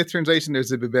John Smith translation. There's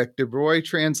the Vivek de Broy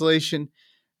translation.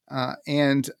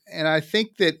 And I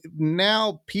think that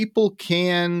now people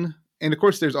can, and of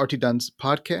course there's R.T. Dunn's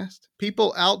podcast.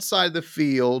 People outside the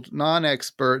field,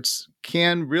 non-experts,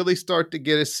 can really start to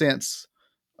get a sense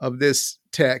of this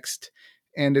text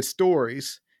and its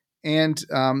stories. And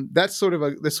that's sort of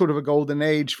a golden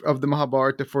age of the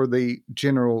Mahabharata for the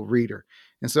general reader.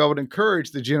 And so I would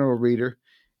encourage the general reader,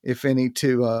 if any,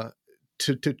 to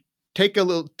take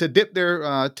to dip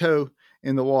their toe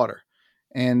in the water,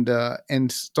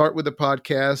 and start with the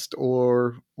podcast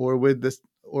or with this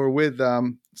or with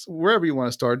wherever you want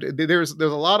to start. There's a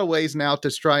lot of ways now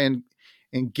to try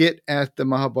and get at the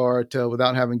Mahabharata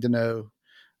without having to know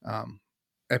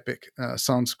epic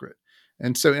Sanskrit.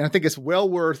 And I think it's well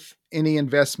worth any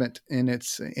investment in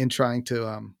trying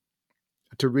to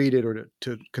read it or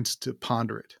to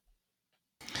ponder it.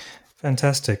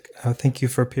 Fantastic. Thank you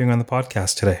for appearing on the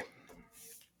podcast today.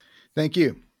 Thank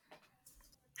you.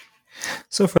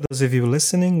 So for those of you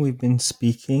listening, we've been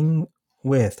speaking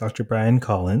with Dr. Brian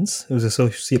Collins, who's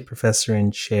Associate Professor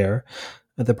and Chair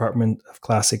at the Department of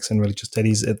Classics and Religious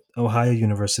Studies at Ohio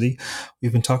University.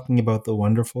 We've been talking about the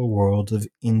wonderful world of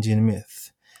Indian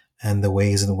myth and the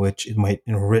ways in which it might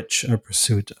enrich our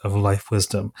pursuit of life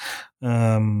wisdom.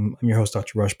 I'm your host,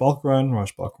 Dr. Raj Balkaran,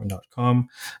 rajbalkaran.com.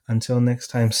 Until next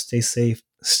time, stay safe,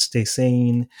 stay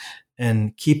sane,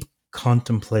 and keep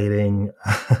contemplating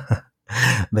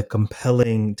the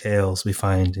compelling tales we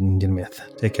find in Indian myth.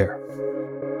 Take care.